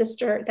 including the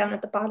sister down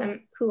at the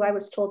bottom, who I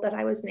was told that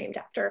I was named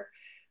after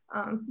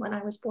when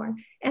I was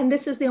born. And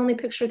this is the only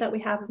picture that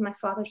we have of my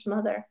father's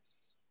mother.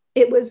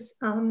 It was,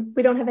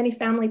 we don't have any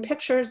family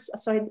pictures,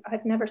 so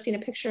I've never seen a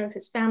picture of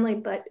his family,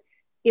 but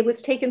it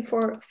was taken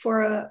for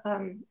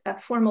a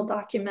formal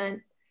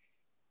document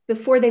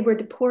before they were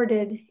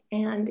deported,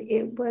 and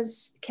it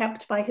was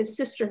kept by his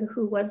sister,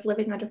 who was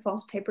living under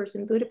false papers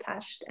in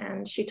Budapest.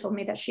 And she told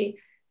me that she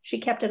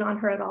kept it on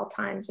her at all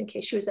times in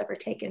case she was ever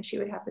taken. She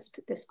would have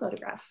this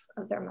photograph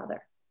of their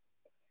mother.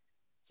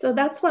 So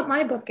that's what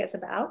my book is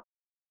about.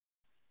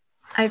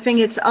 I think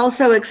it's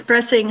also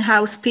expressing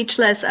how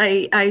speechless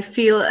I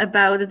feel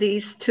about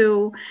these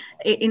two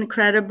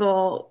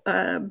incredible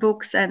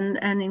books and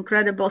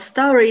incredible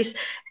stories.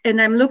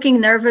 And I'm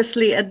looking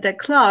nervously at the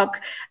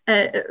clock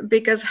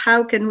because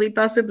how can we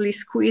possibly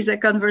squeeze a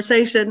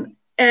conversation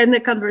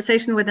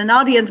with an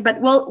audience?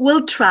 But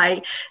we'll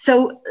try.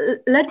 So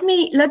let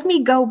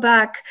me go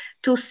back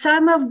to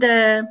some of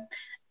the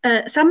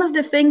some of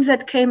the things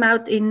that came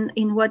out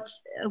in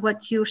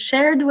what you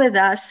shared with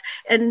us,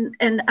 and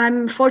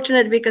I'm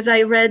fortunate because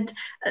I read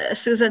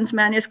Susan's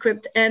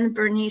manuscript and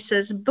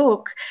Bernice's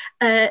book,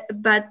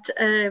 but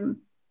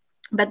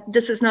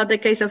this is not the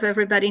case of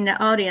everybody in the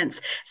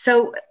audience.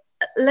 So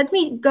let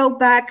me go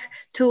back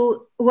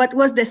to what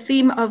was the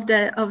theme of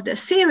the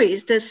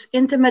series: this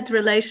intimate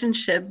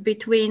relationship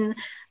between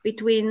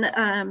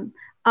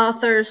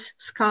authors,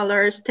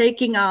 scholars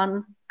taking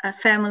on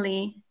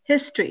family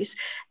histories,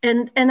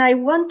 and I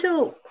want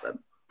to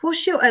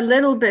push you a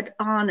little bit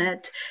on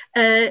it.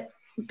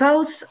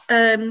 Both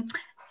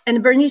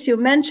and Bernice, you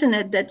mentioned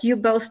it, that you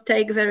both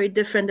take very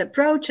different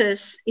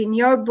approaches. In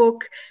your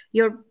book,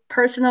 your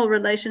personal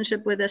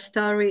relationship with the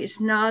story is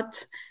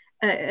not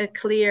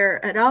clear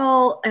at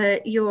all.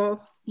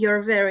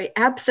 You're very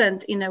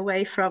absent in a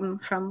way from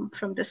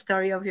the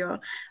story of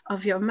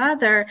your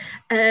mother.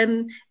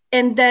 And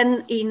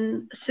then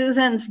in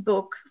Susan's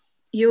book,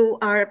 you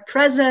are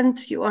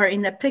present, you are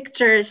in the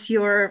pictures,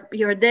 you're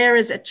there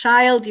as a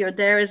child, you're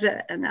there as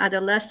an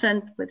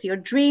adolescent with your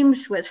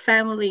dreams, with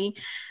family,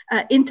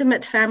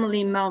 intimate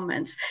family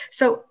moments.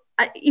 So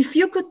if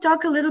you could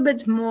talk a little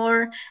bit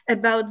more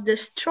about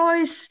this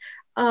choice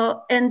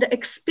and the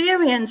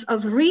experience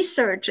of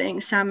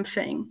researching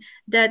something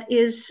that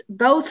is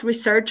both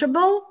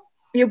researchable.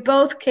 You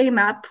both came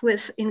up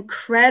with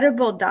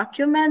incredible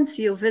documents,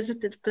 you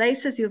visited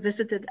places, you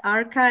visited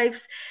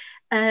archives,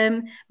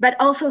 but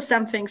also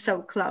something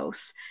so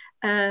close.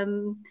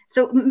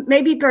 So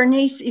maybe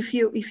Bernice, if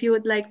you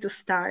would like to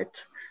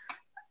start.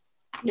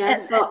 Yeah,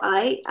 so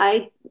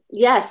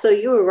so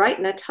you were right,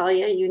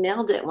 Natalia, you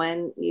nailed it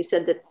when you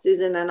said that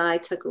Susan and I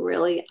took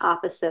really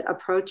opposite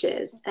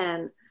approaches.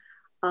 And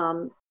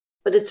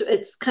but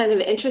it's kind of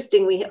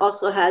interesting. We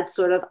also had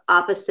sort of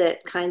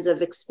opposite kinds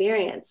of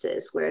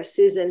experiences, where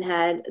Susan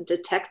had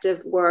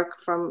detective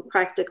work from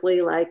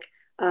practically like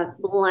a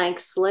blank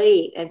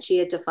slate, and she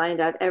had to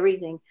find out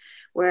everything.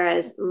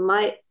 Whereas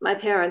my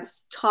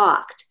parents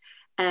talked,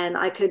 and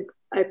I could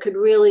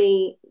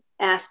really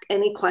ask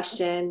any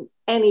question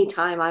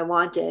anytime I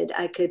wanted.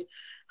 I could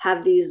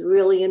have these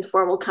really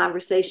informal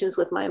conversations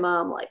with my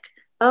mom, like,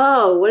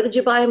 "Oh, what did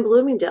you buy in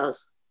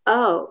Bloomingdale's?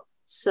 Oh,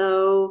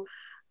 so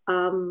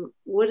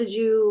what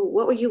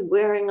were you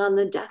wearing on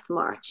the death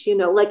march?" You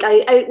know, like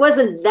I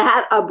wasn't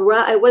that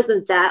abrupt, I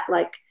wasn't that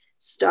like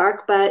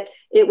stark, but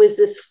it was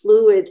this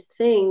fluid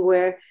thing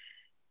where,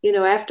 you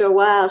know, after a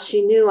while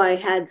she knew I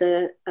had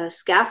the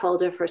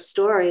scaffold of her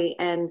story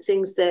and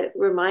things that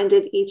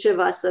reminded each of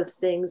us of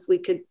things we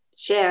could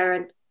share,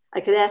 and I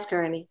could ask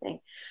her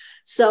anything.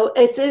 So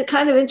it's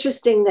kind of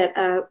interesting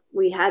that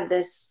we had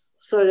this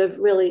sort of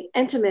really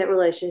intimate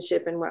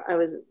relationship, and where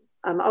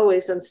I'm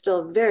always and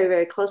still very,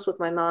 very close with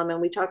my mom, and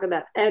we talk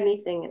about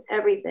anything and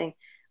everything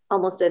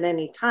almost at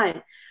any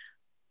time.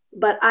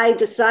 But I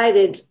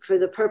decided, for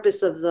the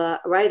purpose of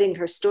writing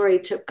her story,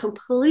 to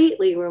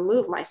completely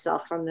remove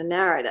myself from the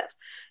narrative.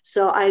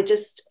 So I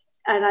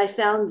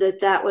found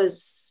that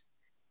was,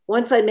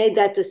 once I made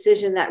that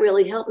decision, that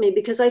really helped me,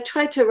 because I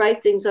tried to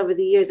write things over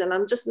the years, and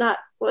I'm just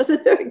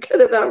wasn't very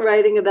good about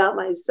writing about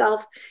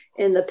myself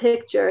in the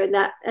picture, and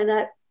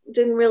that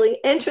didn't really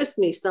interest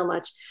me so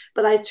much.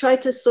 But I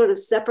tried to sort of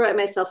separate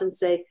myself and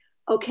say,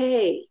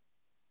 okay,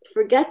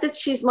 forget that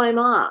she's my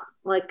mom,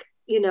 like,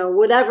 you know,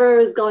 whatever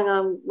is going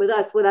on with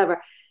us,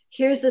 whatever.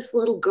 Here's this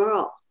little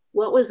girl.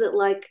 What was it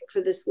like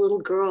for this little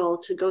girl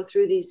to go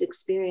through these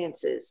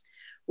experiences?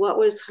 What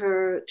was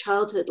her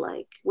childhood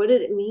like? What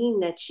did it mean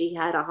that she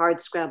had a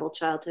hard scrambled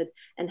childhood?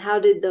 And how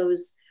did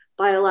those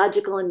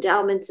biological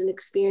endowments and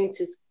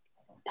experiences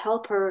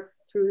help her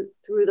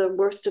through the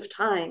worst of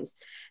times?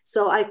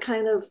 So I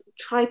kind of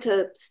try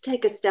to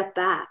take a step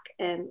back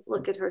and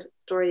look at her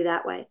story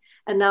that way.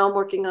 And now I'm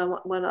working on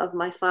one of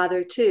my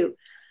father too.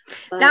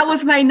 But that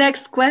was my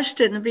next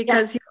question,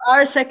 because you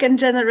are second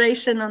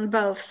generation on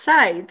both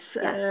sides.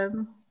 Yes.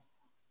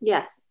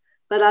 Yes.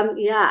 But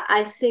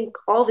I think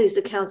all these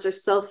accounts are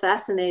so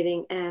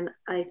fascinating. And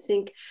I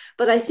think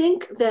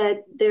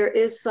that there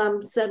is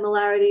some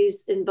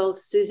similarities in both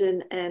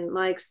Susan and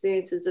my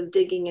experiences of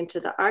digging into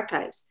the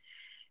archives,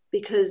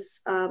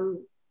 because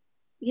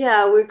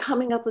we're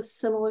coming up with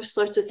similar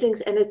sorts of things.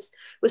 And it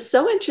was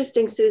so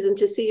interesting, Susan,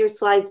 to see your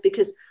slides,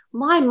 because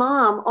my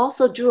mom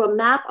also drew a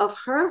map of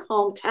her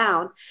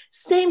hometown,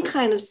 same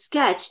kind of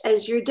sketch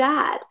as your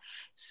dad.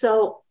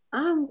 So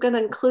I'm going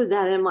to include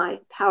that in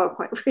my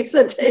PowerPoint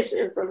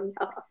presentation from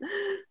now.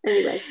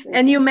 Anyway.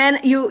 And you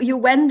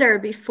went there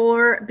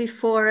before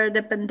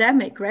the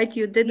pandemic, right?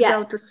 You did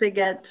go to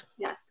Szeged.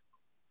 Yes.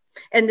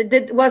 And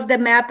was the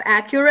map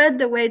accurate,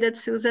 the way that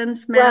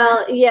Susan's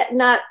map?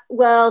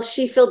 Well,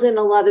 she filled in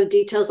a lot of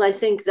details. I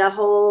think the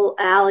whole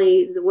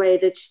alley, the way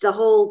that the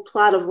whole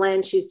plot of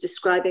land she's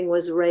describing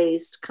was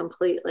raised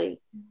completely.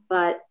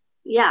 But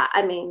yeah,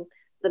 I mean,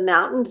 the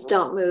mountains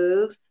don't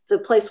move. The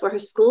place where her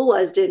school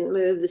was didn't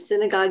move. The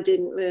synagogue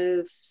didn't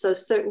move. So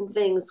certain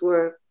things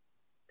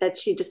that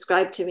she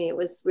described to me. It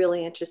was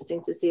really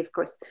interesting to see. Of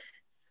course,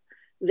 it's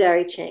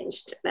very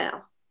changed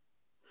now.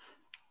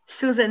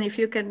 Susan, if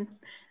you can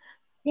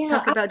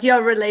talk about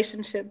your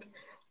relationship.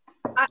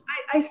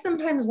 I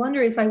sometimes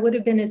wonder if I would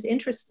have been as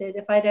interested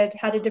if I'd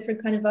had a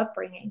different kind of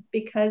upbringing,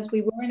 because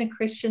we were in a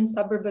Christian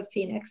suburb of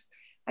Phoenix.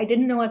 I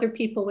didn't know other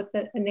people with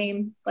a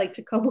name like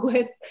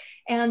Jakobowicz,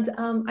 and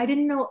I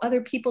didn't know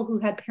other people who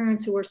had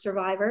parents who were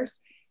survivors.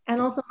 And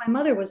also my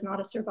mother was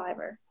not a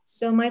survivor.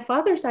 So my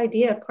father's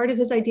idea, part of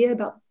his idea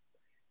about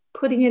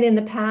putting it in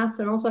the past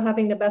and also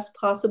having the best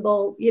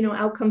possible,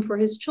 outcome for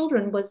his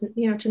children was,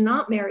 to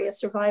not marry a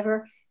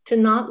survivor, to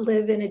not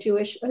live in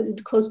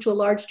close to a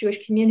large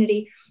Jewish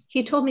community.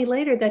 He told me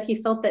later that he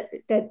felt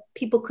that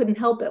people couldn't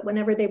help it.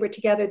 Whenever they were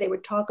together, they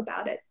would talk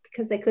about it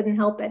because they couldn't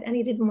help it. And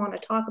he didn't want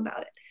to talk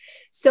about it.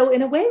 So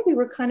in a way, we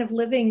were kind of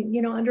living,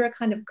 under a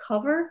kind of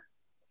cover,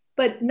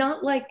 but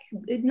not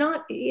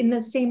in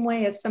the same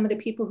way as some of the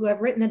people who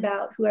I've written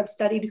about, who I've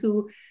studied,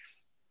 who,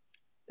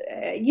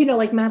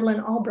 like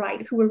Madeleine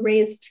Albright, who were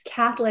raised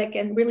Catholic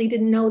and really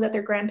didn't know that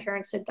their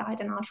grandparents had died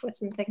in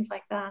Auschwitz and things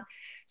like that.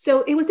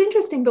 So it was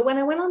interesting. But when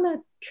I went on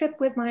the trip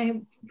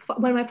when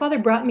my father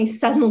brought me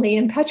suddenly,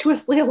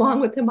 impetuously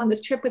along with him on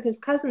this trip with his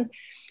cousins,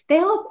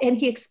 and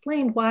he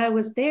explained why I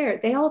was there,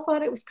 they all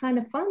thought it was kind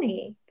of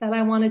funny that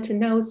I wanted to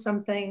know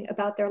something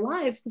about their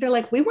lives. They're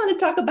like, we want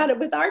to talk about it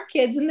with our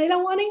kids and they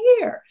don't want to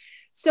hear.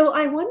 So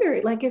I wonder,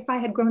 like, if I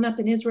had grown up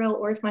in Israel,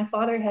 or if my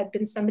father had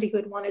been somebody who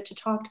had wanted to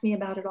talk to me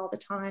about it all the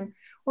time,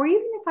 or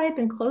even if I had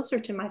been closer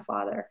to my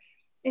father,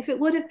 if it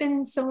would have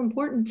been so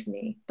important to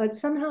me. But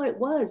somehow it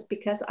was,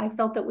 because I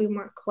felt that we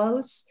weren't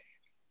close.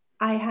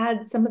 I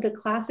had some of the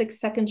classic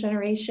second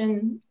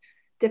generation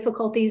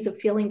difficulties of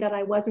feeling that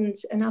I wasn't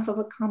enough of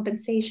a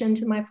compensation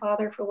to my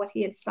father for what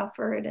he had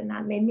suffered. And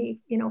that made me,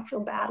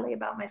 feel badly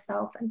about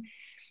myself. And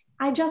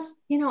I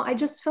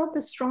just felt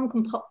this strong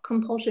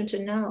compulsion to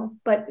know,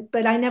 but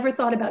I never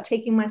thought about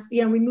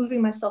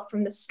removing myself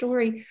from the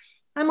story.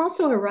 I'm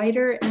also a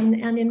writer,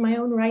 and in my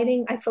own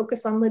writing, I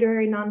focus on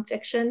literary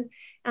nonfiction.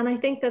 And I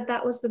think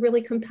that was the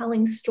really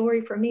compelling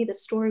story for me. The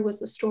story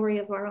was the story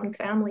of our own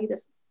family.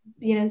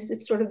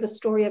 It's sort of the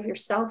story of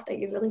yourself that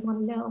you really want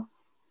to know.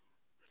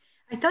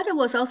 I thought it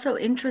was also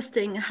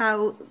interesting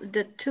how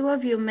the two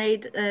of you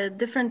made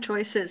different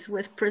choices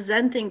with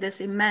presenting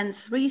this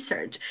immense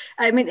research.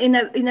 I mean,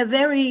 in a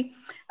very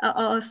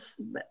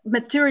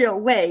material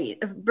way.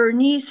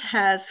 Bernice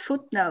has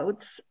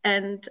footnotes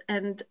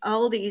and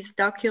all these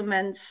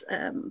documents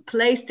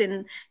placed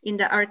in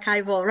the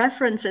archival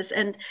references.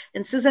 And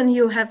Susan,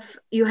 you have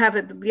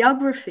a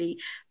bibliography,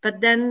 but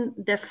then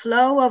the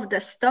flow of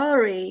the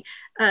story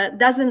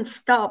doesn't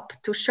stop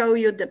to show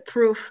you the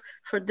proof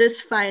for this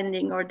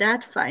finding or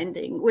that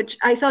finding, which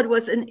I thought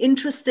was an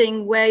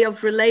interesting way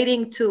of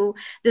relating to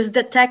this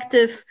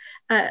detective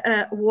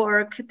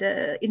work,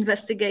 the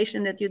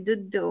investigation that you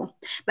did do.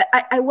 But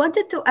I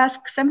wanted to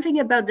ask something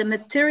about the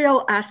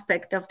material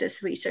aspect of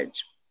this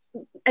research.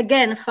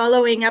 Again,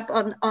 following up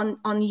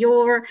on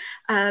your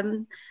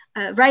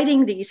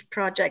writing these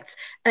projects.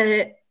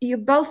 You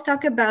both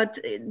talk about,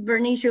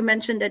 Bernice, you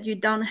mentioned that you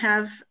don't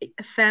have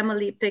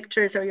family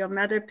pictures or your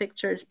mother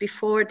pictures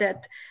before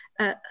that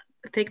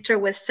picture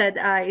with sad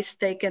eyes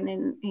taken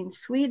in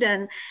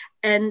Sweden.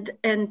 And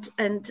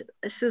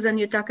Susan,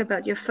 you talk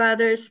about your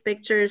father's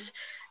pictures,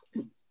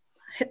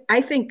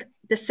 I think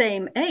the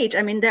same age.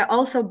 I mean, they're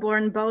also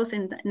born both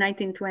in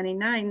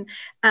 1929.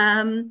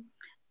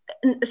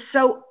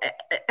 So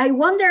I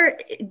wonder,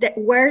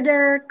 were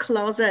there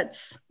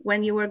closets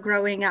when you were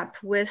growing up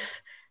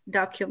with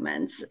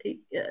documents,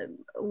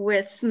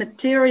 with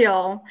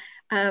material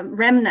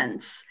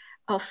remnants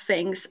of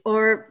things,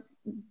 or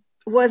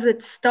was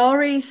it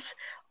stories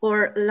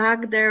or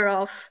lack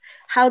thereof?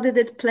 How did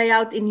it play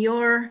out in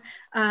your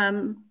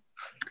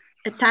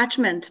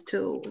attachment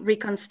to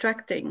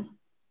reconstructing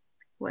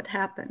what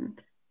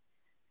happened?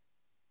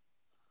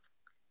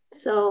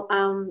 So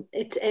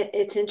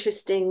it's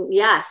interesting.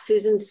 Yeah,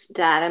 Susan's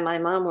dad and my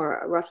mom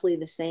were roughly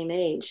the same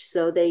age.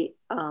 So they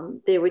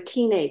were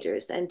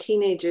teenagers, and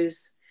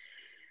teenagers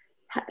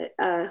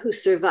who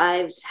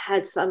survived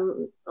had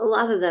a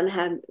lot of them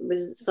had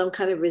some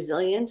kind of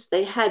resilience.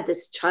 They had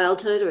this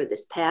childhood or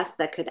this past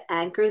that could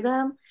anchor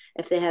them.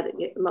 If they had,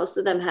 most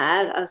of them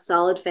had a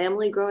solid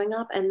family growing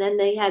up, and then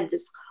they had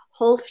this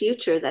whole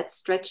future that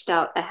stretched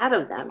out ahead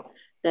of them,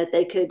 that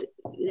they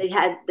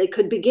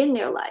could begin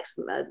their life.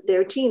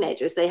 They're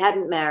teenagers. They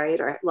hadn't married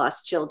or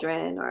lost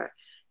children or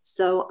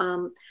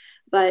so.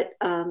 But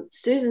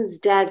Susan's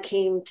dad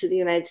came to the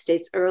United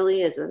States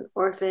early as an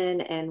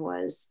orphan and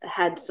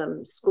had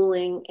some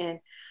schooling, and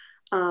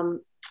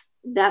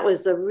that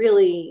was a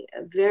really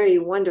very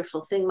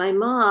wonderful thing. My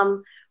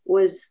mom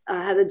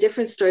had a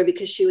different story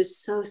because she was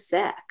so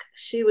sick.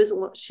 She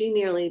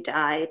nearly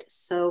died.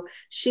 So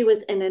she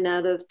was in and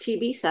out of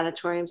TB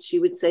sanatoriums, she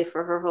would say,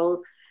 for her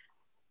whole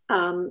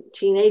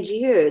teenage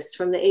years.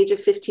 From the age of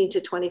 15 to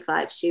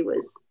 25, she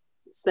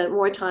spent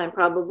more time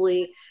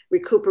probably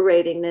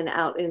recuperating than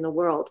out in the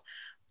world.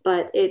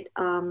 but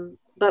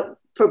but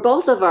for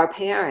both of our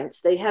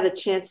parents, they had a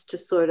chance to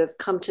sort of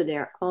come to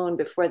their own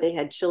before they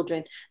had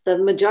children. The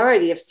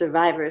majority of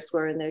survivors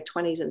were in their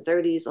 20s and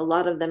 30s. A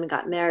lot of them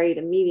got married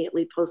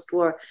immediately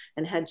post-war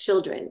and had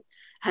children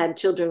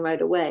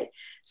right away.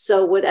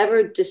 So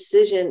whatever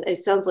decision, it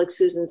sounds like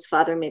Susan's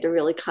father made a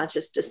really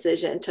conscious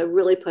decision to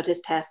really put his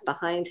past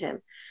behind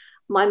him.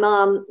 My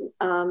mom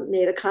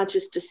made a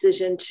conscious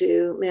decision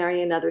to marry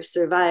another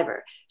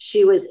survivor.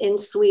 She was in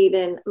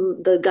Sweden.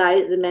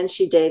 The men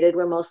she dated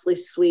were mostly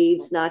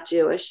Swedes, not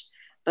Jewish,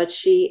 but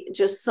she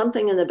just,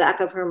 something in the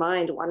back of her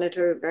mind wanted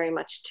her very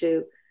much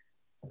to,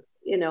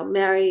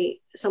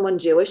 marry someone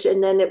Jewish.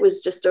 And then it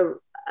was just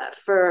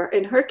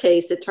in her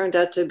case, it turned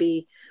out to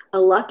be a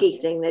lucky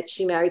thing that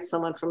she married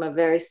someone from a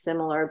very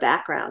similar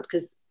background,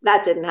 because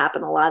that didn't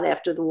happen a lot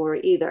after the war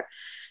either.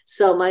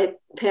 So my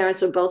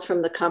parents are both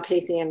from the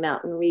Carpathian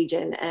Mountain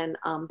region, and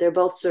they're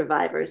both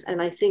survivors.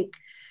 And I think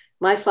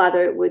my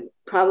father would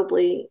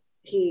probably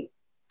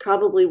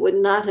would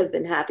not have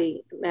been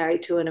happy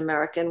married to an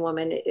American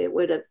woman. It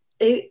would have,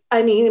 he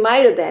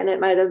might have been, it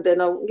might have been,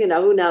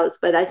 who knows,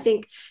 but I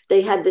think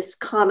they had this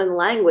common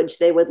language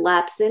they would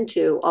lapse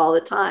into all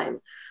the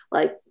time,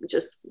 like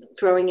just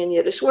throwing in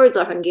Yiddish words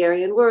or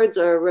Hungarian words,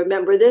 or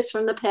remember this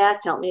from the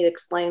past, help me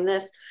explain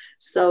this.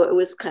 So it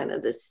was kind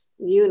of this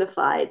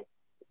unified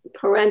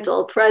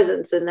parental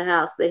presence in the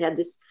house. They had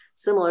this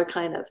similar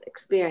kind of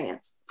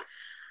experience.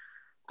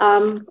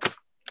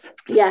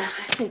 Yeah,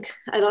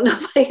 I don't know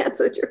if I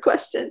answered your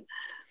question.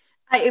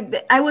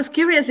 I was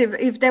curious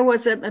if there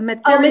was a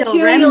material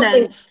remnant.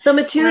 Things. So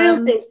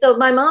material things. So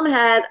my mom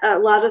had a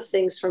lot of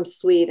things from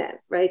Sweden,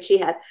 right? She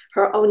had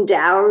her own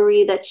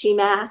dowry that she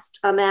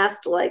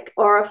amassed like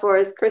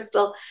auriferous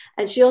crystal.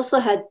 And she also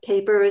had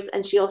papers,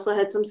 and she also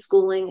had some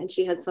schooling, and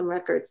she had some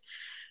records.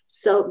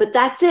 So, but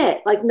that's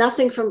it, like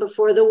nothing from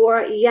before the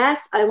war.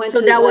 Yes, I went to.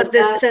 So that was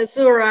the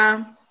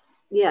caesura.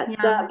 Yeah.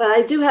 But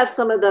I do have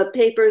some of the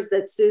papers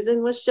that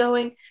Susan was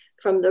showing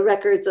from the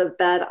records of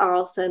Bad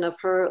Arolsen, of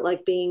her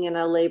like being in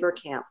a labor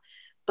camp,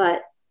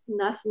 but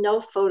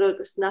no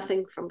photos,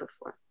 nothing from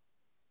before.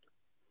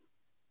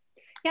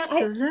 Yeah,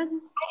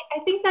 I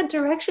think that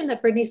direction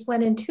that Bernice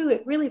went into,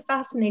 it really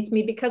fascinates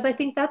me, because I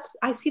think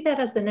I see that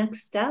as the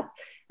next step.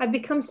 I've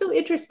become so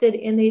interested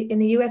in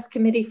the US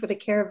Committee for the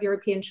Care of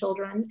European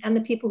Children and the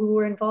people who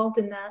were involved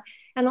in that,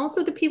 and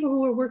also the people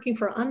who were working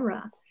for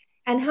UNRWA,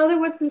 and how there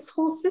was this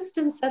whole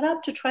system set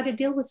up to try to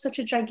deal with such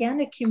a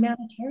gigantic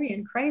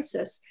humanitarian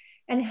crisis,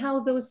 and how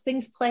those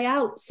things play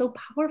out so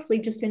powerfully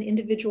just in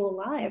individual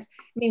lives.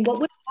 I mean, what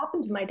would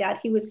happen to my dad?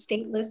 He was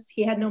stateless,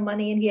 he had no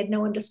money, and he had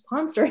no one to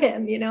sponsor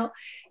him,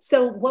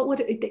 So what would,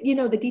 the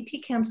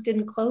DP camps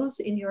didn't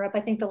close in Europe. I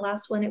think the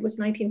last one, it was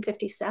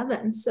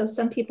 1957. So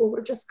some people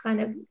were just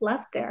kind of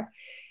left there.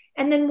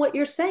 And then what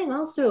you're saying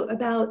also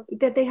about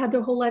that they had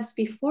their whole lives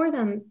before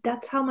them,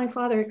 that's how my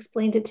father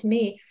explained it to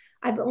me.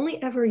 I've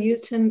only ever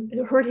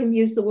heard him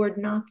use the word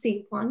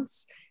Nazi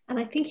once. And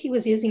I think he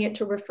was using it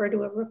to refer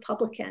to a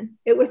Republican.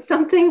 It was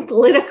something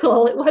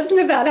political. It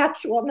wasn't about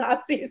actual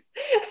Nazis.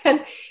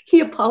 And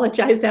he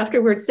apologized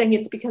afterwards, saying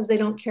it's because they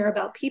don't care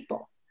about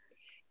people.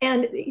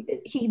 And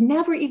he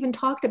never even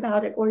talked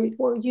about it or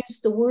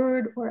used the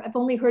word, or I've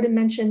only heard him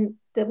mention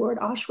the word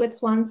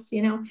Auschwitz once,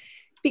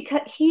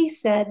 because he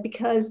said,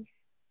 because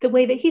the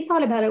way that he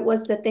thought about it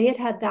was that they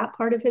had that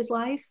part of his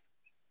life,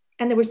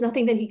 and there was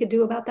nothing that he could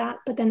do about that.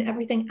 But then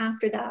everything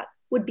after that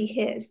would be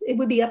his. It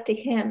would be up to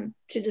him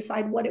to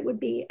decide what it would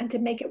be and to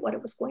make it what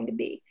it was going to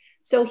be.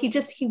 So he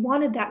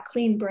wanted that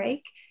clean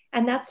break.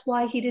 And that's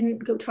why he didn't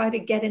go try to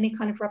get any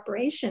kind of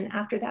reparation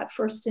after that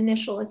first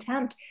initial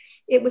attempt.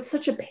 It was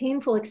such a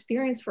painful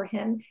experience for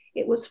him.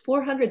 It was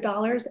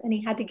 $400, and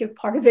he had to give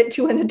part of it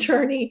to an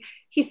attorney.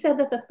 He said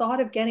that the thought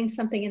of getting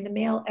something in the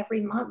mail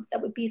every month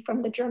that would be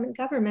from the German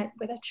government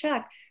with a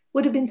check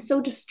would have been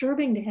so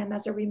disturbing to him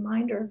as a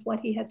reminder of what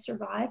he had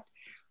survived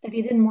that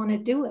he didn't want to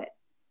do it.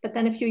 But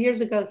then a few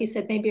years ago, he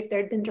said maybe if there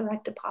had been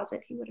direct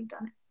deposit, he would have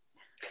done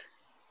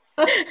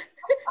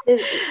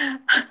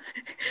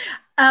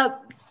it.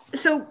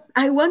 So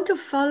I want to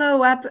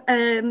follow up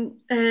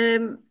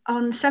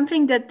on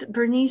something that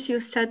Bernice, you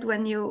said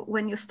when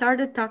you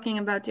started talking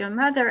about your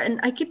mother, and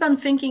I keep on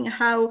thinking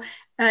how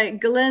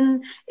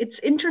Glenn. It's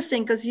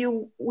interesting because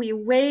we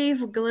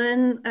wave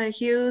Glenn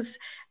Hughes,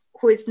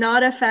 who is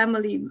not a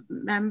family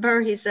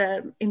member. He's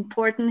an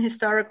important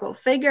historical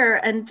figure,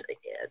 and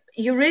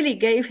you really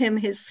gave him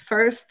his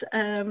first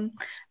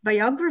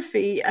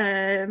biography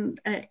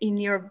in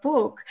your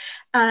book.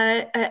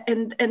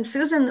 And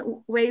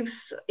Susan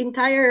waves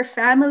entire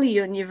family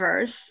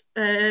universe.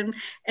 And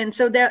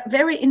so they're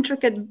very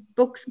intricate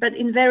books, but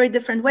in very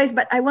different ways.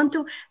 But I want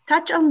to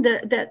touch on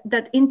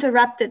that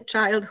interrupted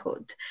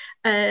childhood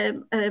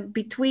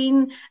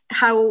between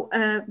how,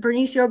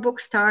 Bernice, your book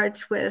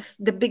starts with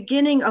the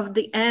beginning of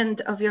the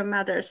end of your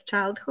mother's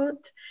childhood.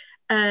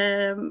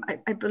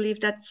 I believe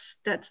that's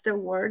the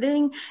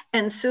wording,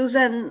 and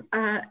Susan,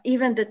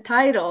 even the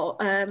title,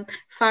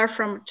 Far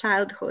from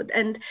Childhood.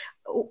 And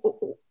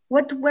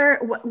what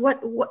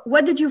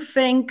did you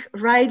think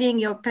writing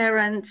your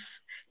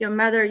your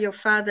mother, your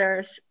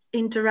father's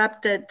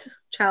interrupted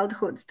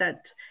childhoods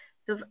that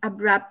sort of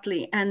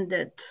abruptly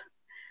ended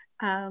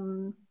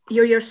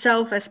you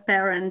yourself as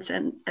parents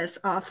and as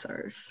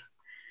authors?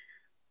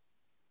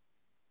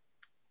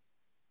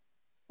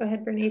 Go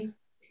ahead, Bernice.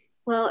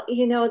 Well,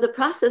 you know, in the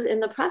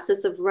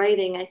process of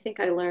writing, I think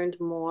I learned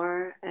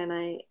more and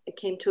I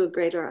came to a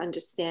greater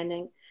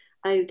understanding.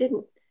 I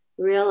didn't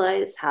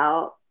realize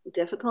how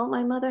difficult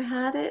my mother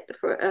had it.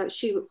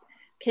 She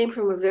came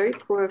from a very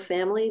poor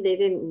family. They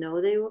didn't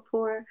know they were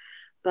poor,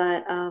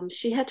 but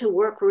she had to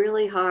work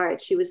really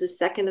hard. She was the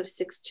second of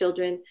 6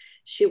 children.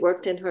 She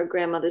worked in her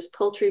grandmother's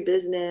poultry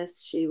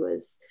business.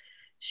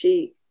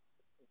 She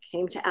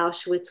came to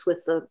Auschwitz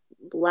with the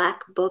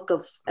black book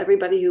of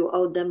everybody who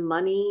owed them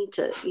money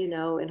to, you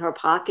know, in her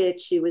pocket.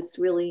 She was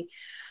really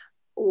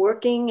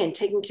working and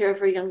taking care of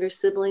her younger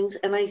siblings.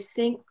 And I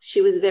think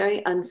she was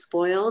very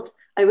unspoiled.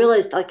 I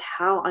realized like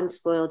how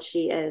unspoiled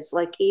she is,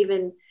 like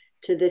even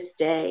to this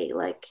day,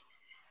 like,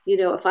 you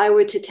know, if I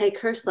were to take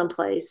her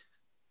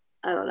someplace,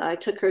 I don't know, I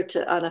took her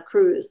on a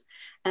cruise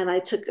and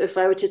if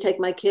I were to take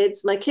my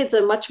kids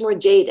are much more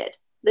jaded.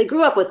 They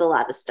grew up with a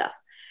lot of stuff.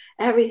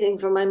 Everything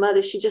from my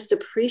mother, she just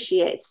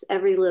appreciates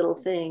every little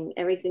thing,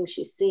 everything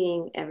she's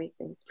seeing,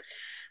 everything.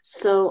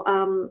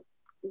 So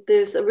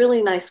there's a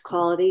really nice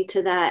quality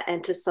to that,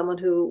 and to someone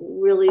who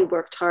really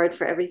worked hard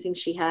for everything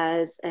she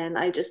has. And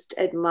I just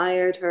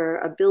admired her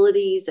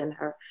abilities and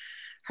her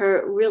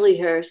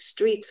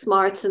street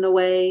smarts in a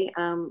way.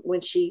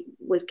 When she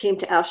came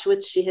to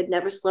Auschwitz, she had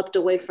never slept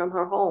away from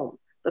her home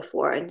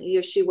before, and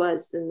here she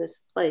was in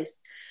this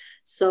place.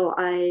 So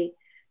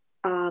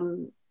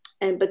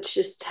but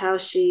just how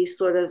she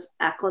sort of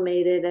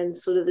acclimated and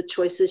sort of the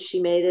choices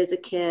she made as a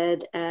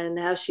kid and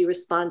how she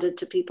responded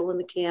to people in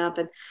the camp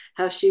and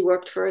how she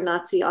worked for a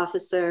Nazi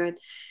officer. And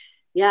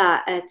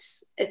yeah,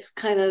 it's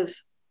kind of,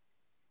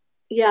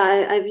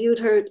 yeah, I viewed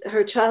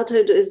her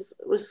childhood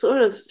was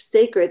sort of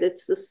sacred.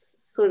 It's this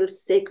sort of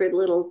sacred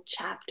little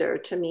chapter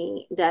to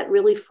me that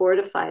really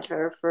fortified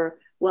her for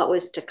what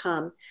was to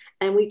come.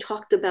 And we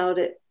talked about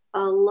it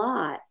a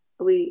lot.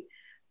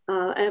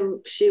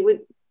 And she would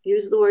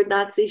use the word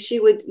Nazi. She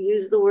would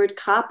use the word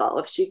capo.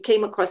 If she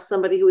came across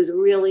somebody who was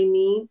really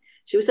mean,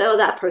 she would say, oh,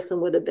 that person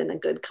would have been a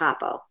good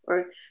capo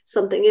or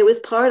something. It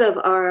was part of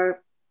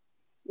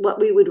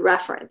what we would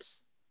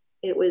reference.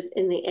 It was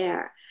in the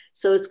air.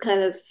 So it's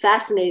kind of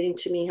fascinating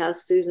to me how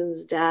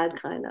Susan's dad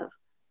kind of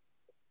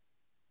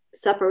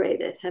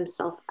separated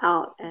himself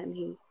out,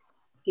 and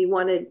he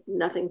wanted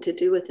nothing to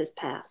do with his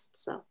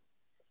past. So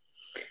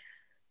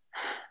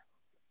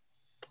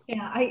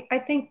yeah, I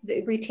think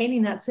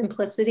retaining that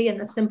simplicity and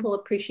the simple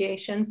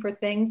appreciation for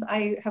things,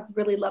 I have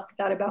really loved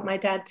that about my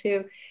dad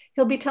too.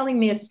 He'll be telling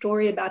me a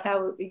story about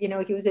how, you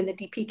know, he was in the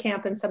DP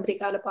camp and somebody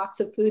got a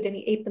box of food and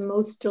he ate the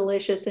most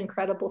delicious,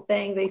 incredible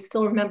thing that he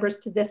still remembers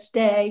to this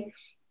day.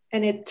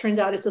 And it turns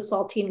out it's a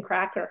saltine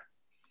cracker,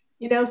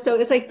 you know? So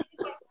it's like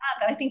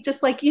that. I think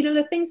just like, you know,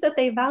 the things that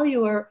they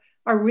value are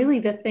really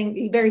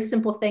the very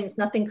simple things,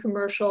 nothing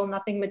commercial,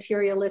 nothing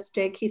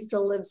materialistic. He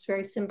still lives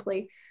very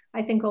simply.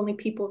 I think only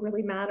people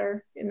really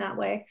matter in that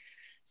way.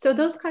 So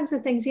those kinds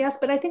of things, yes.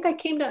 But I think I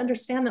came to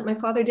understand that my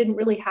father didn't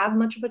really have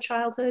much of a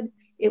childhood.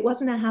 It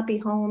wasn't a happy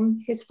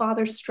home. His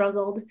father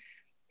struggled.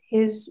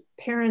 His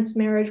parents'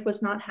 marriage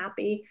was not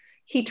happy.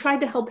 He tried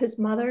to help his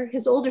mother.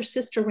 His older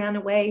sister ran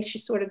away.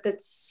 She's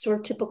that's sort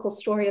of typical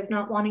story of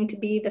not wanting to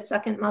be the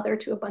second mother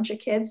to a bunch of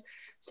kids.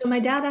 So my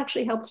dad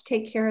actually helped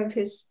take care of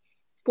his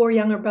 4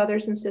 younger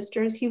brothers and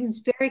sisters. He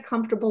was very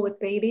comfortable with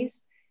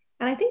babies.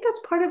 And I think that's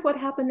part of what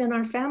happened in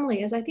our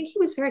family is I think he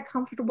was very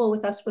comfortable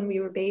with us when we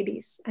were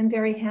babies and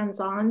very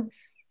hands-on.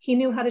 He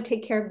knew how to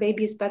take care of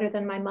babies better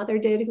than my mother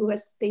did, who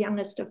was the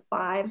youngest of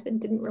 5 and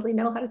didn't really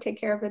know how to take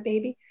care of a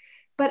baby.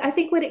 But I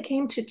think when it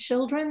came to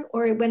children,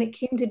 or when it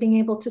came to being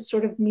able to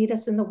sort of meet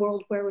us in the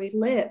world where we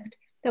lived,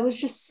 that was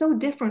just so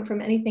different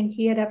from anything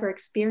he had ever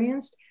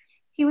experienced.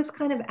 He was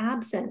kind of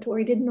absent, or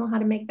he didn't know how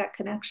to make that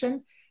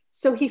connection.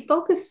 So he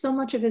focused so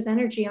much of his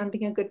energy on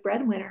being a good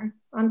breadwinner,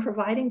 on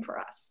providing for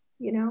us,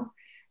 you know.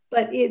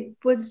 But it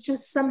was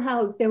just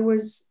somehow he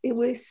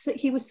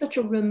was such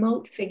a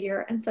remote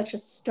figure and such a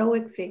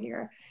stoic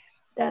figure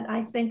that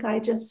I think I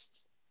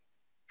just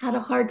had a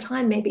hard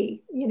time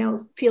maybe, you know,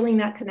 feeling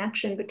that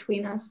connection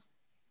between us.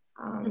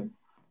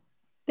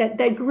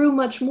 That grew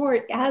much more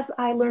as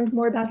I learned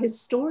more about his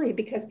story,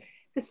 because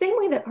the same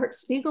way that Art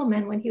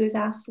Spiegelman, when he was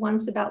asked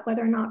once about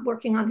whether or not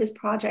working on his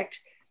project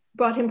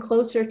brought him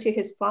closer to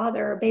his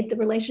father or made the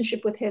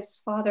relationship with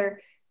his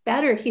father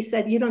better, he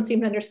said, you don't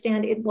seem to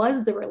understand, it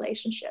was the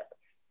relationship.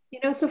 You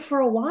know, so for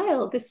a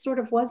while, this sort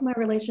of was my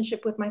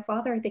relationship with my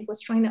father, I think,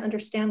 was trying to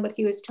understand what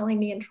he was telling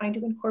me and trying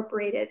to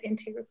incorporate it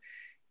into,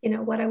 you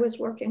know, what I was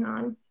working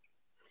on.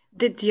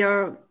 Did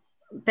your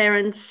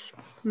parents,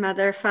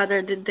 mother,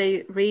 father, did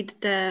they read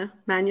the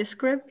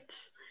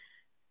manuscripts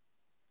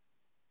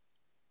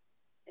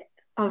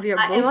of your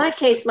books? In my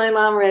case, my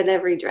mom read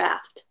every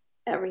draft.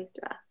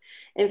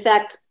 In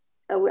fact,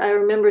 I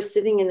remember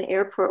sitting in the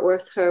airport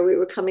with her. We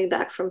were coming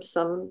back from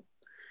some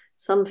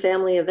some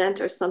family event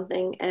or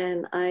something,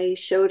 and I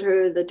showed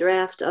her the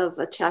draft of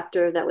a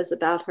chapter that was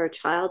about her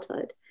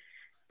childhood.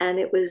 And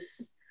it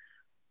was,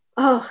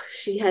 oh,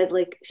 she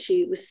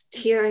was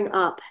tearing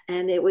up,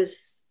 and it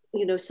was,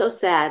 so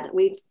sad.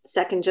 We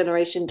second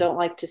generation don't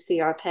like to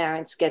see our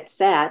parents get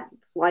sad.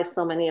 It's why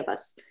so many of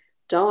us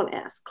don't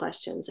ask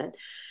questions. And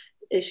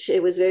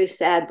it was very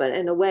sad, but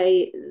in a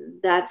way,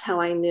 that's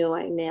how I knew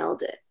I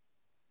nailed it,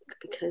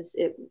 because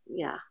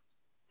yeah.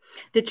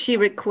 Did she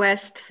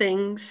request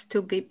things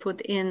to be put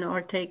in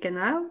or taken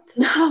out?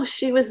 No,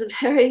 she was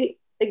very,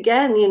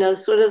 again,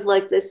 sort of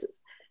like this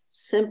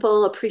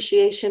simple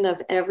appreciation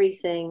of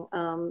everything.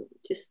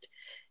 Just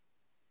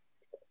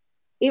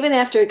even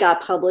after it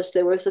got published,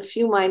 there was a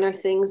few minor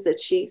things that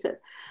she said,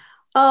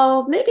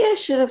 oh, maybe I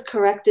should have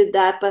corrected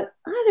that, but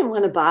I didn't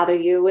want to bother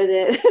you with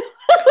it.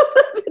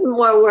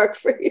 More work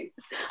for you.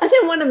 I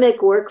didn't want to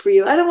make work for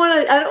you. I don't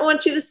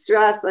want you to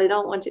stress. I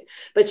don't want you.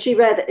 But she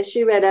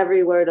read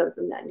every word of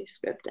the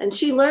manuscript, and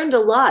she learned a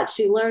lot.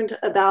 She learned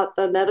about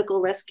the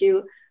medical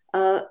rescue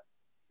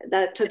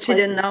that took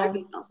place in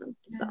Bergen-Belsen.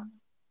 So,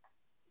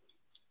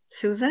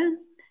 Susan?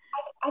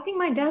 I think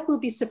my dad will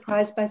be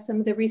surprised by some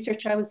of the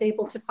research I was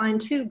able to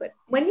find too. But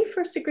when he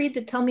first agreed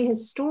to tell me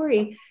his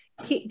story,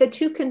 the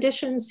two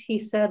conditions he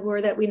said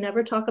were that we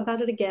never talk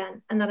about it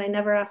again, and that I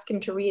never ask him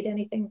to read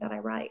anything that I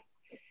write.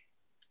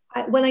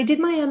 When I did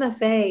my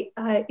MFA,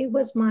 it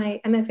was my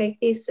MFA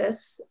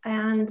thesis,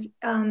 and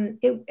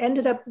it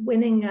ended up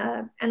winning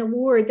an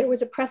award. There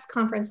was a press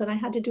conference, and I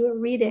had to do a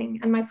reading,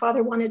 and my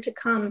father wanted to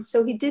come.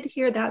 So he did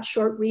hear that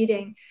short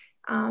reading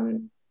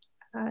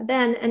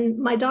then. And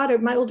my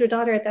older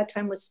daughter at that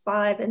time was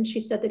 5, and she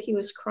said that he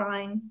was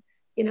crying,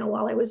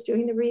 while I was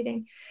doing the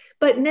reading.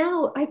 But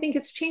now I think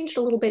it's changed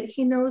a little bit.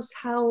 He knows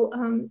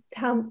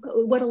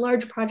what a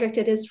large project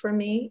it is for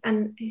me.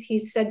 And he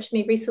said to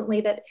me recently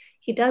that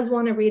he does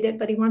want to read it,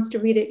 but he wants to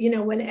read it,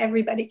 when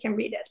everybody can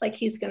read it, like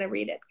he's going to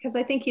read it. Because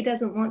I think he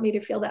doesn't want me to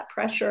feel that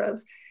pressure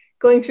of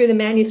going through the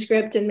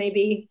manuscript and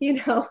maybe,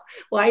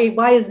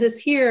 why is this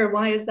here?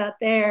 Why is that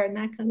there? And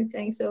that kind of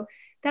thing. So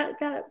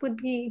that would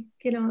be,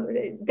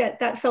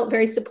 that felt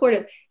very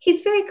supportive.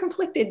 He's very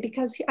conflicted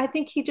because I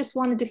think he just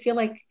wanted to feel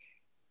like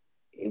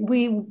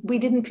we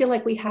didn't feel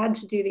like we had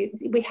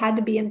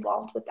to be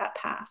involved with that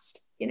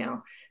past,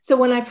 So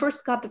when I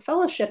first got the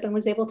fellowship and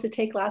was able to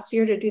take last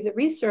year to do the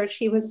research,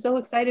 he was so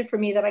excited for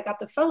me that I got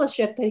the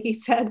fellowship, but he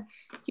said,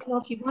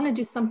 if you want to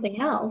do something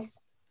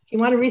else, if you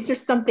want to research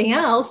something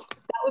else,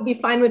 that would be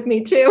fine with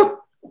me too.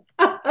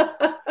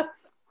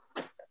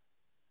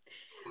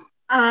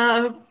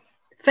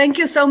 Thank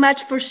you so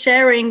much for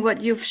sharing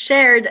what you've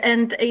shared,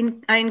 and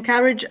I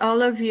encourage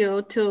all of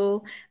you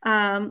to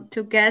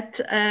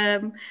get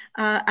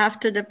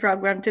after the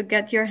program to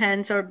get your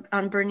hands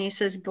on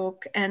Bernice's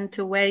book and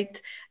to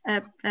wait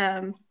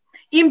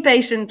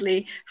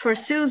impatiently for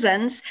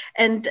Susan's.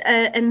 And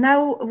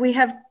now we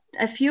have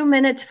a few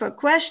minutes for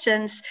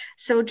questions.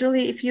 So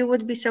Julie, if you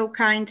would be so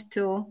kind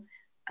to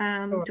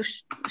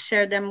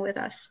share them with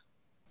us.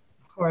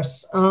 Of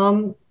course.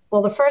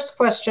 Well, the first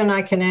question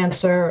I can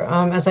answer,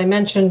 as I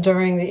mentioned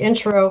during the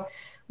intro,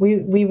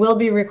 we will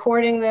be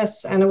recording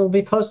this and it will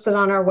be posted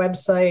on our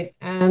website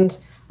and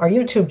our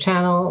YouTube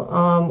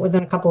channel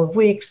within a couple of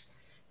weeks.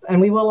 And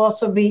we will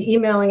also be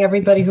emailing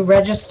everybody who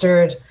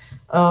registered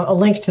a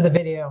link to the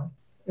video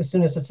as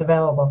soon as it's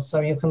available. So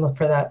you can look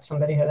for that.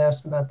 Somebody had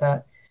asked about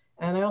that.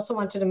 And I also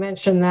wanted to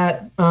mention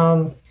that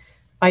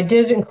I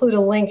did include a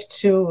link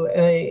to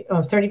a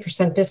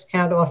 30%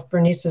 discount off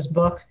Bernice's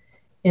book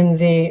in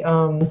the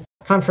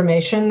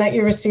confirmation that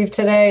you received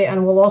today,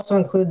 and we'll also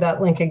include that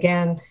link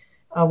again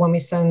when we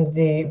send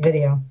the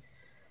video.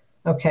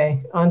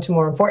 Okay, on to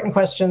more important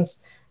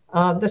questions.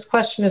 This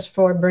question is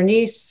for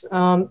Bernice.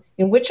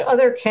 In which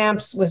other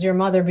camps was your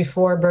mother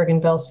before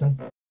Bergen-Belsen?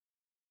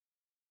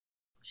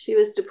 She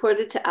was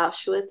deported to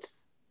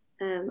Auschwitz,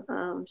 and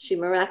she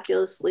would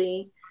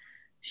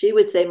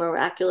say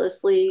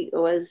miraculously,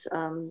 was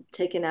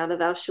taken out of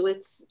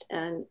Auschwitz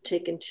and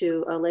taken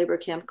to a labor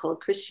camp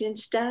called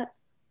Christianstadt,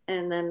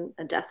 and then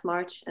a death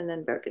march, and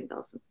then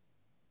Bergen-Belsen.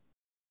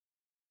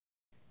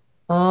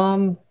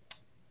 And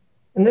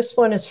this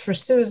one is for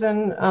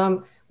Susan.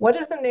 What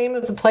is the name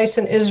of the place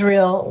in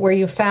Israel where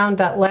you found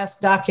that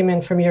last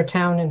document from your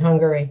town in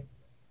Hungary?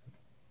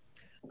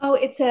 Oh,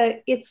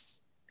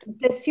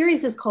 the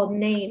series is called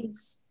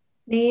Names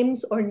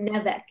or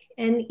Nevek,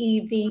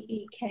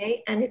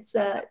 Nevek, and it's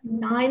a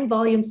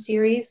 9-volume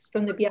series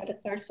from the Beata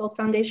Klarsfeld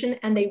Foundation,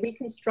 and they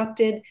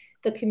reconstructed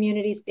the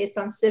communities based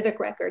on civic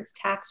records,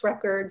 tax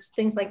records,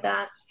 things like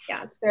that.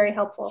 Yeah, it's very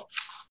helpful.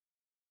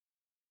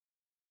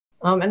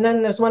 And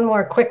then there's one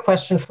more quick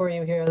question for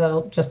you here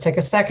that'll just take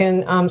a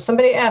second.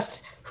 Somebody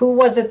asked, who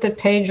was it that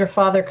paid your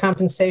father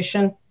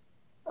compensation?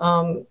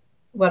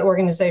 What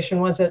organization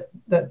was it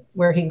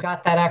where he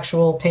got that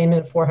actual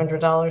payment of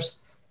 $400?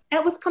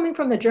 That was coming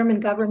from the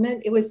German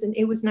government. It was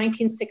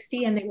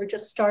 1960, and they were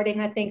just starting,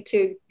 I think,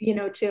 to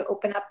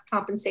open up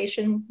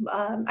compensation.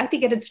 I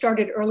think it had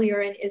started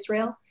earlier in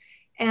Israel,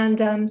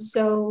 And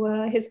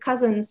so his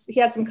cousins, he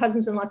had some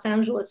cousins in Los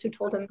Angeles who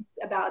told him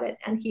about it,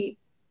 and he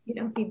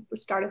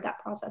started that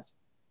process.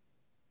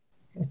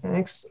 Okay,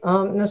 thanks.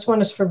 This one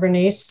is for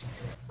Bernice.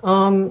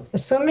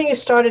 Assuming you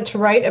started to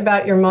write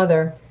about your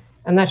mother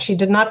and that she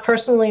did not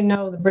personally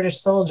know the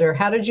British soldier,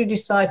 how did you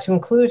decide to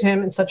include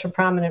him in such a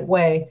prominent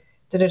way?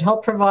 Did it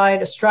help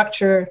provide a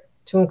structure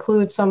to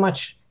include so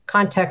much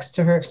context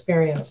to her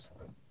experience?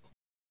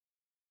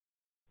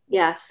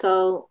 Yeah,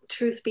 so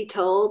truth be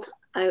told,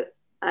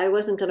 I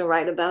wasn't going to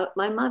write about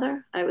my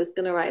mother. I was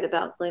going to write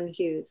about Glenn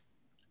Hughes.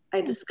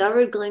 I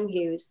discovered Glenn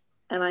Hughes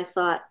and I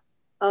thought,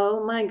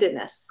 oh my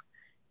goodness,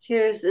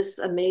 here's this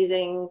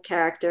amazing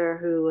character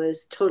who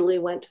was totally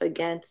went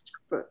against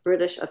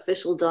British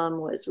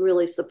officialdom, was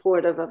really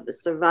supportive of the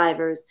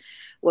survivors,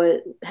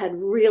 had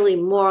really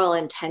moral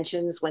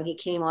intentions when he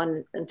came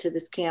on into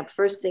this camp.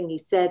 First thing he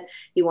said,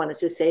 he wanted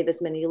to save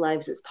as many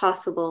lives as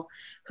possible.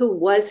 Who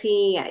was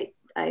he?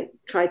 I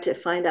tried to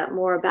find out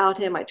more about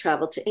him. I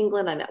traveled to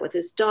England. I met with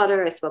his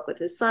daughter. I spoke with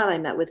his son. I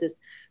met with his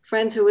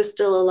friends who were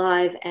still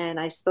alive. And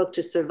I spoke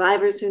to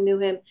survivors who knew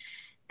him.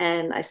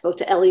 And I spoke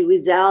to Elie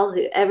Wiesel,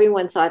 who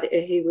everyone thought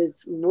he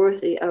was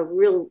worthy, a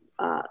real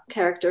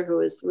character who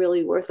was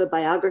really worth a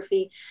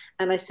biography.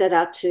 And I set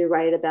out to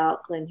write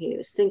about Glenn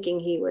Hughes,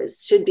 thinking he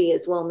should be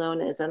as well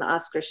known as an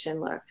Oskar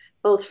Schindler,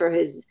 both for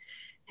his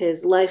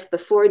life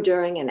before,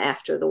 during, and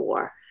after the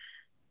war.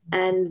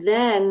 And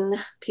then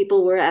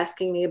people were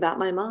asking me about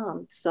my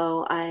mom.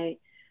 So I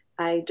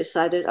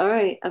decided, all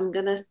right, I'm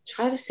going to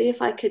try to see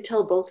if I could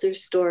tell both their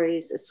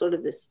stories as sort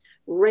of this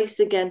race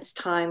against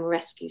time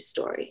rescue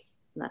story.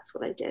 And that's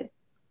what I did.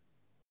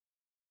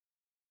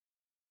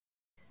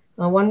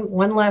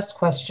 One last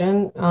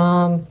question.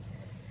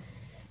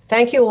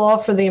 Thank you all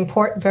for the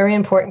very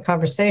important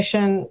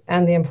conversation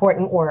and the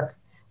important work.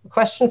 A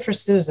question for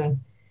Susan.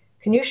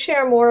 Can you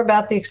share more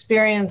about the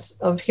experience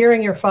of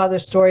hearing your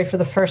father's story for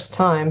the first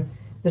time,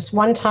 this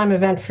one-time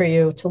event for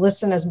you to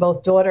listen as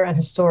both daughter and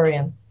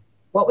historian?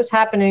 What was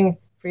happening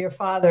for your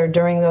father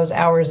during those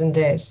hours and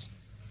days?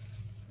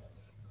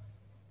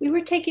 We were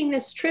taking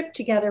this trip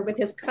together with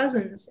his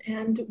cousins,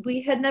 and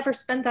we had never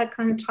spent that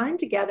kind of time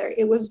together.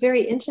 It was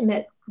very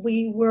intimate.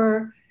 We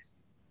were,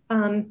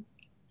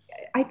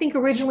 I think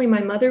originally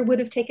my mother would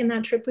have taken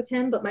that trip with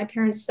him, but my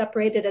parents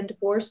separated and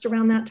divorced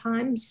around that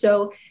time.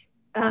 So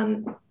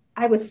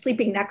I was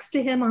sleeping next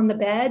to him on the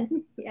bed,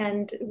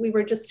 and we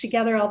were just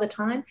together all the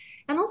time.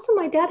 And also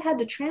my dad had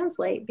to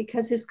translate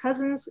because his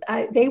cousins,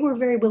 they were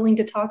very willing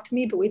to talk to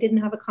me, but we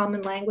didn't have a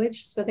common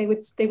language. So they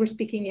were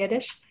speaking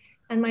Yiddish,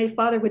 and my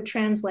father would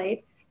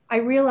translate. I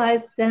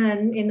realized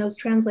then in those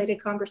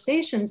translated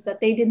conversations that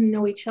they didn't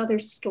know each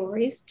other's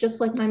stories,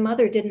 just like my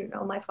mother didn't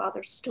know my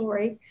father's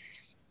story.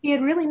 He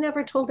had really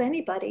never told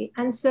anybody.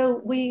 And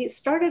so we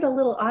started a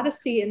little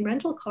odyssey in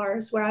rental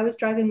cars where I was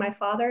driving my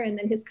father and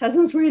then his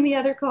cousins were in the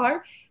other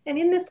car. And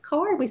in this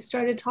car, we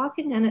started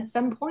talking. And at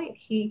some point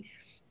he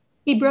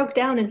broke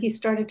down and he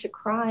started to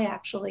cry,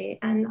 actually.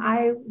 And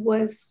I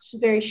was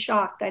very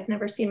shocked. I'd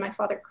never seen my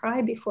father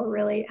cry before,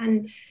 really.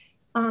 And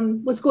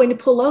was going to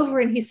pull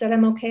over, and he said,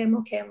 I'm okay.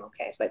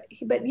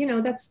 But you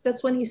know,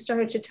 that's when he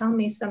started to tell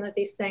me some of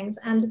these things.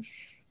 And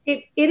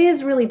it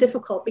is really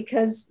difficult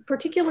because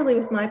particularly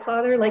with my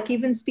father, like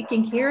even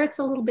speaking here, it's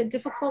a little bit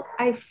difficult.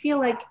 I feel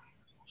like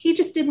he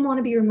just didn't want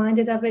to be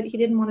reminded of it. He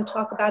didn't want to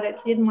talk about it.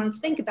 He didn't want to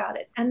think about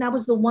it. And that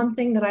was the one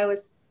thing that I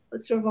was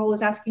sort of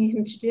always asking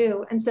him to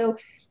do. And so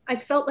I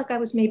felt like I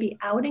was maybe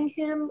outing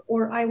him,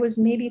 or I was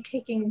maybe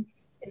taking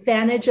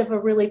advantage of a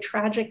really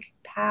tragic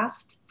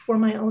past for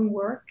my own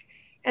work.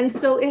 And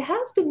so it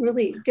has been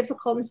really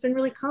difficult. It's been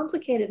really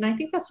complicated. And I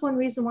think that's one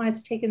reason why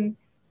it's taken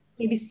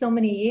maybe so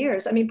many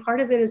years. I mean,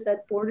 part of it is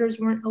that borders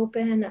weren't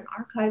open and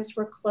archives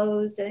were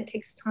closed, and it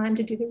takes time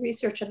to do the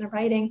research and the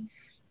writing.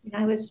 And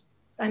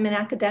I'm an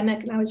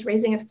academic and I was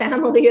raising a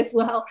family as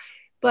well.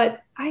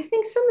 But I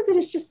think some of it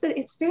is just that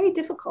it's very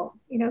difficult,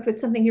 you know, if it's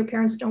something your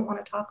parents don't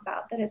want to talk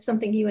about, that it's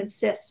something you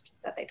insist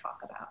that they talk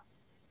about.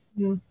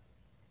 Yeah.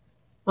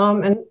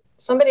 And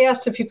somebody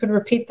asked if you could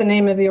repeat the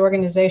name of the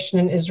organization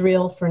in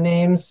Israel for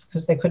names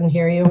because they couldn't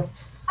hear you.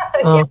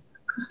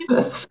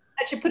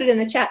 I should put it in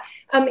the chat.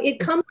 It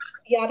comes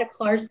from the Yada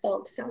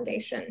Klarsfeld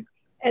Foundation.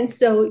 And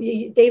so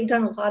they've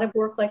done a lot of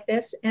work like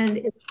this, and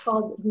it's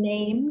called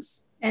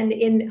NAMES. And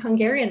in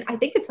Hungarian, I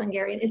think it's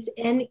Hungarian, it's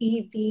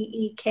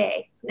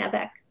Nevek,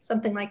 Nevek,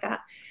 something like that.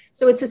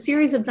 So it's a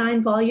series of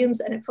 9 volumes,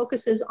 and it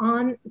focuses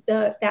on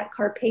that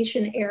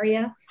Carpathian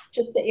area,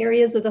 just the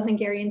areas of the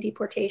Hungarian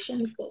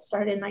deportations that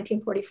started in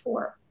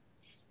 1944.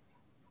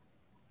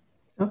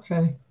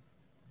 Okay.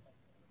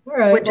 All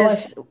right.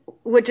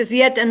 Which is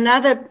yet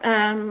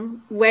another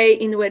way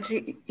in which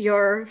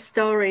your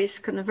stories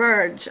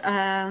converge.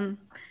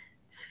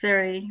 It's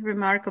very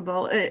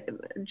remarkable.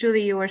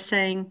 Julie, you were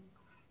saying.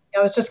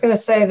 I was just going to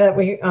say that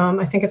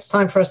I think it's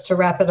time for us to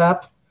wrap it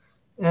up.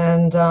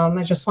 And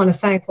I just want to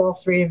thank all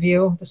 3 of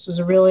you. This was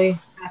a really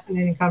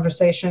fascinating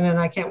conversation, and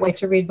I can't wait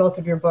to read both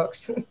of your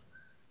books.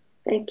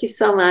 Thank you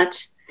so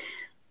much.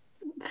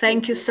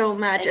 Thank you so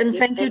much. And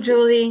thank you,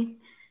 Julie.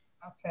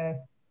 Okay.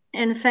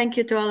 And thank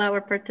you to all our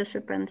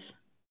participants.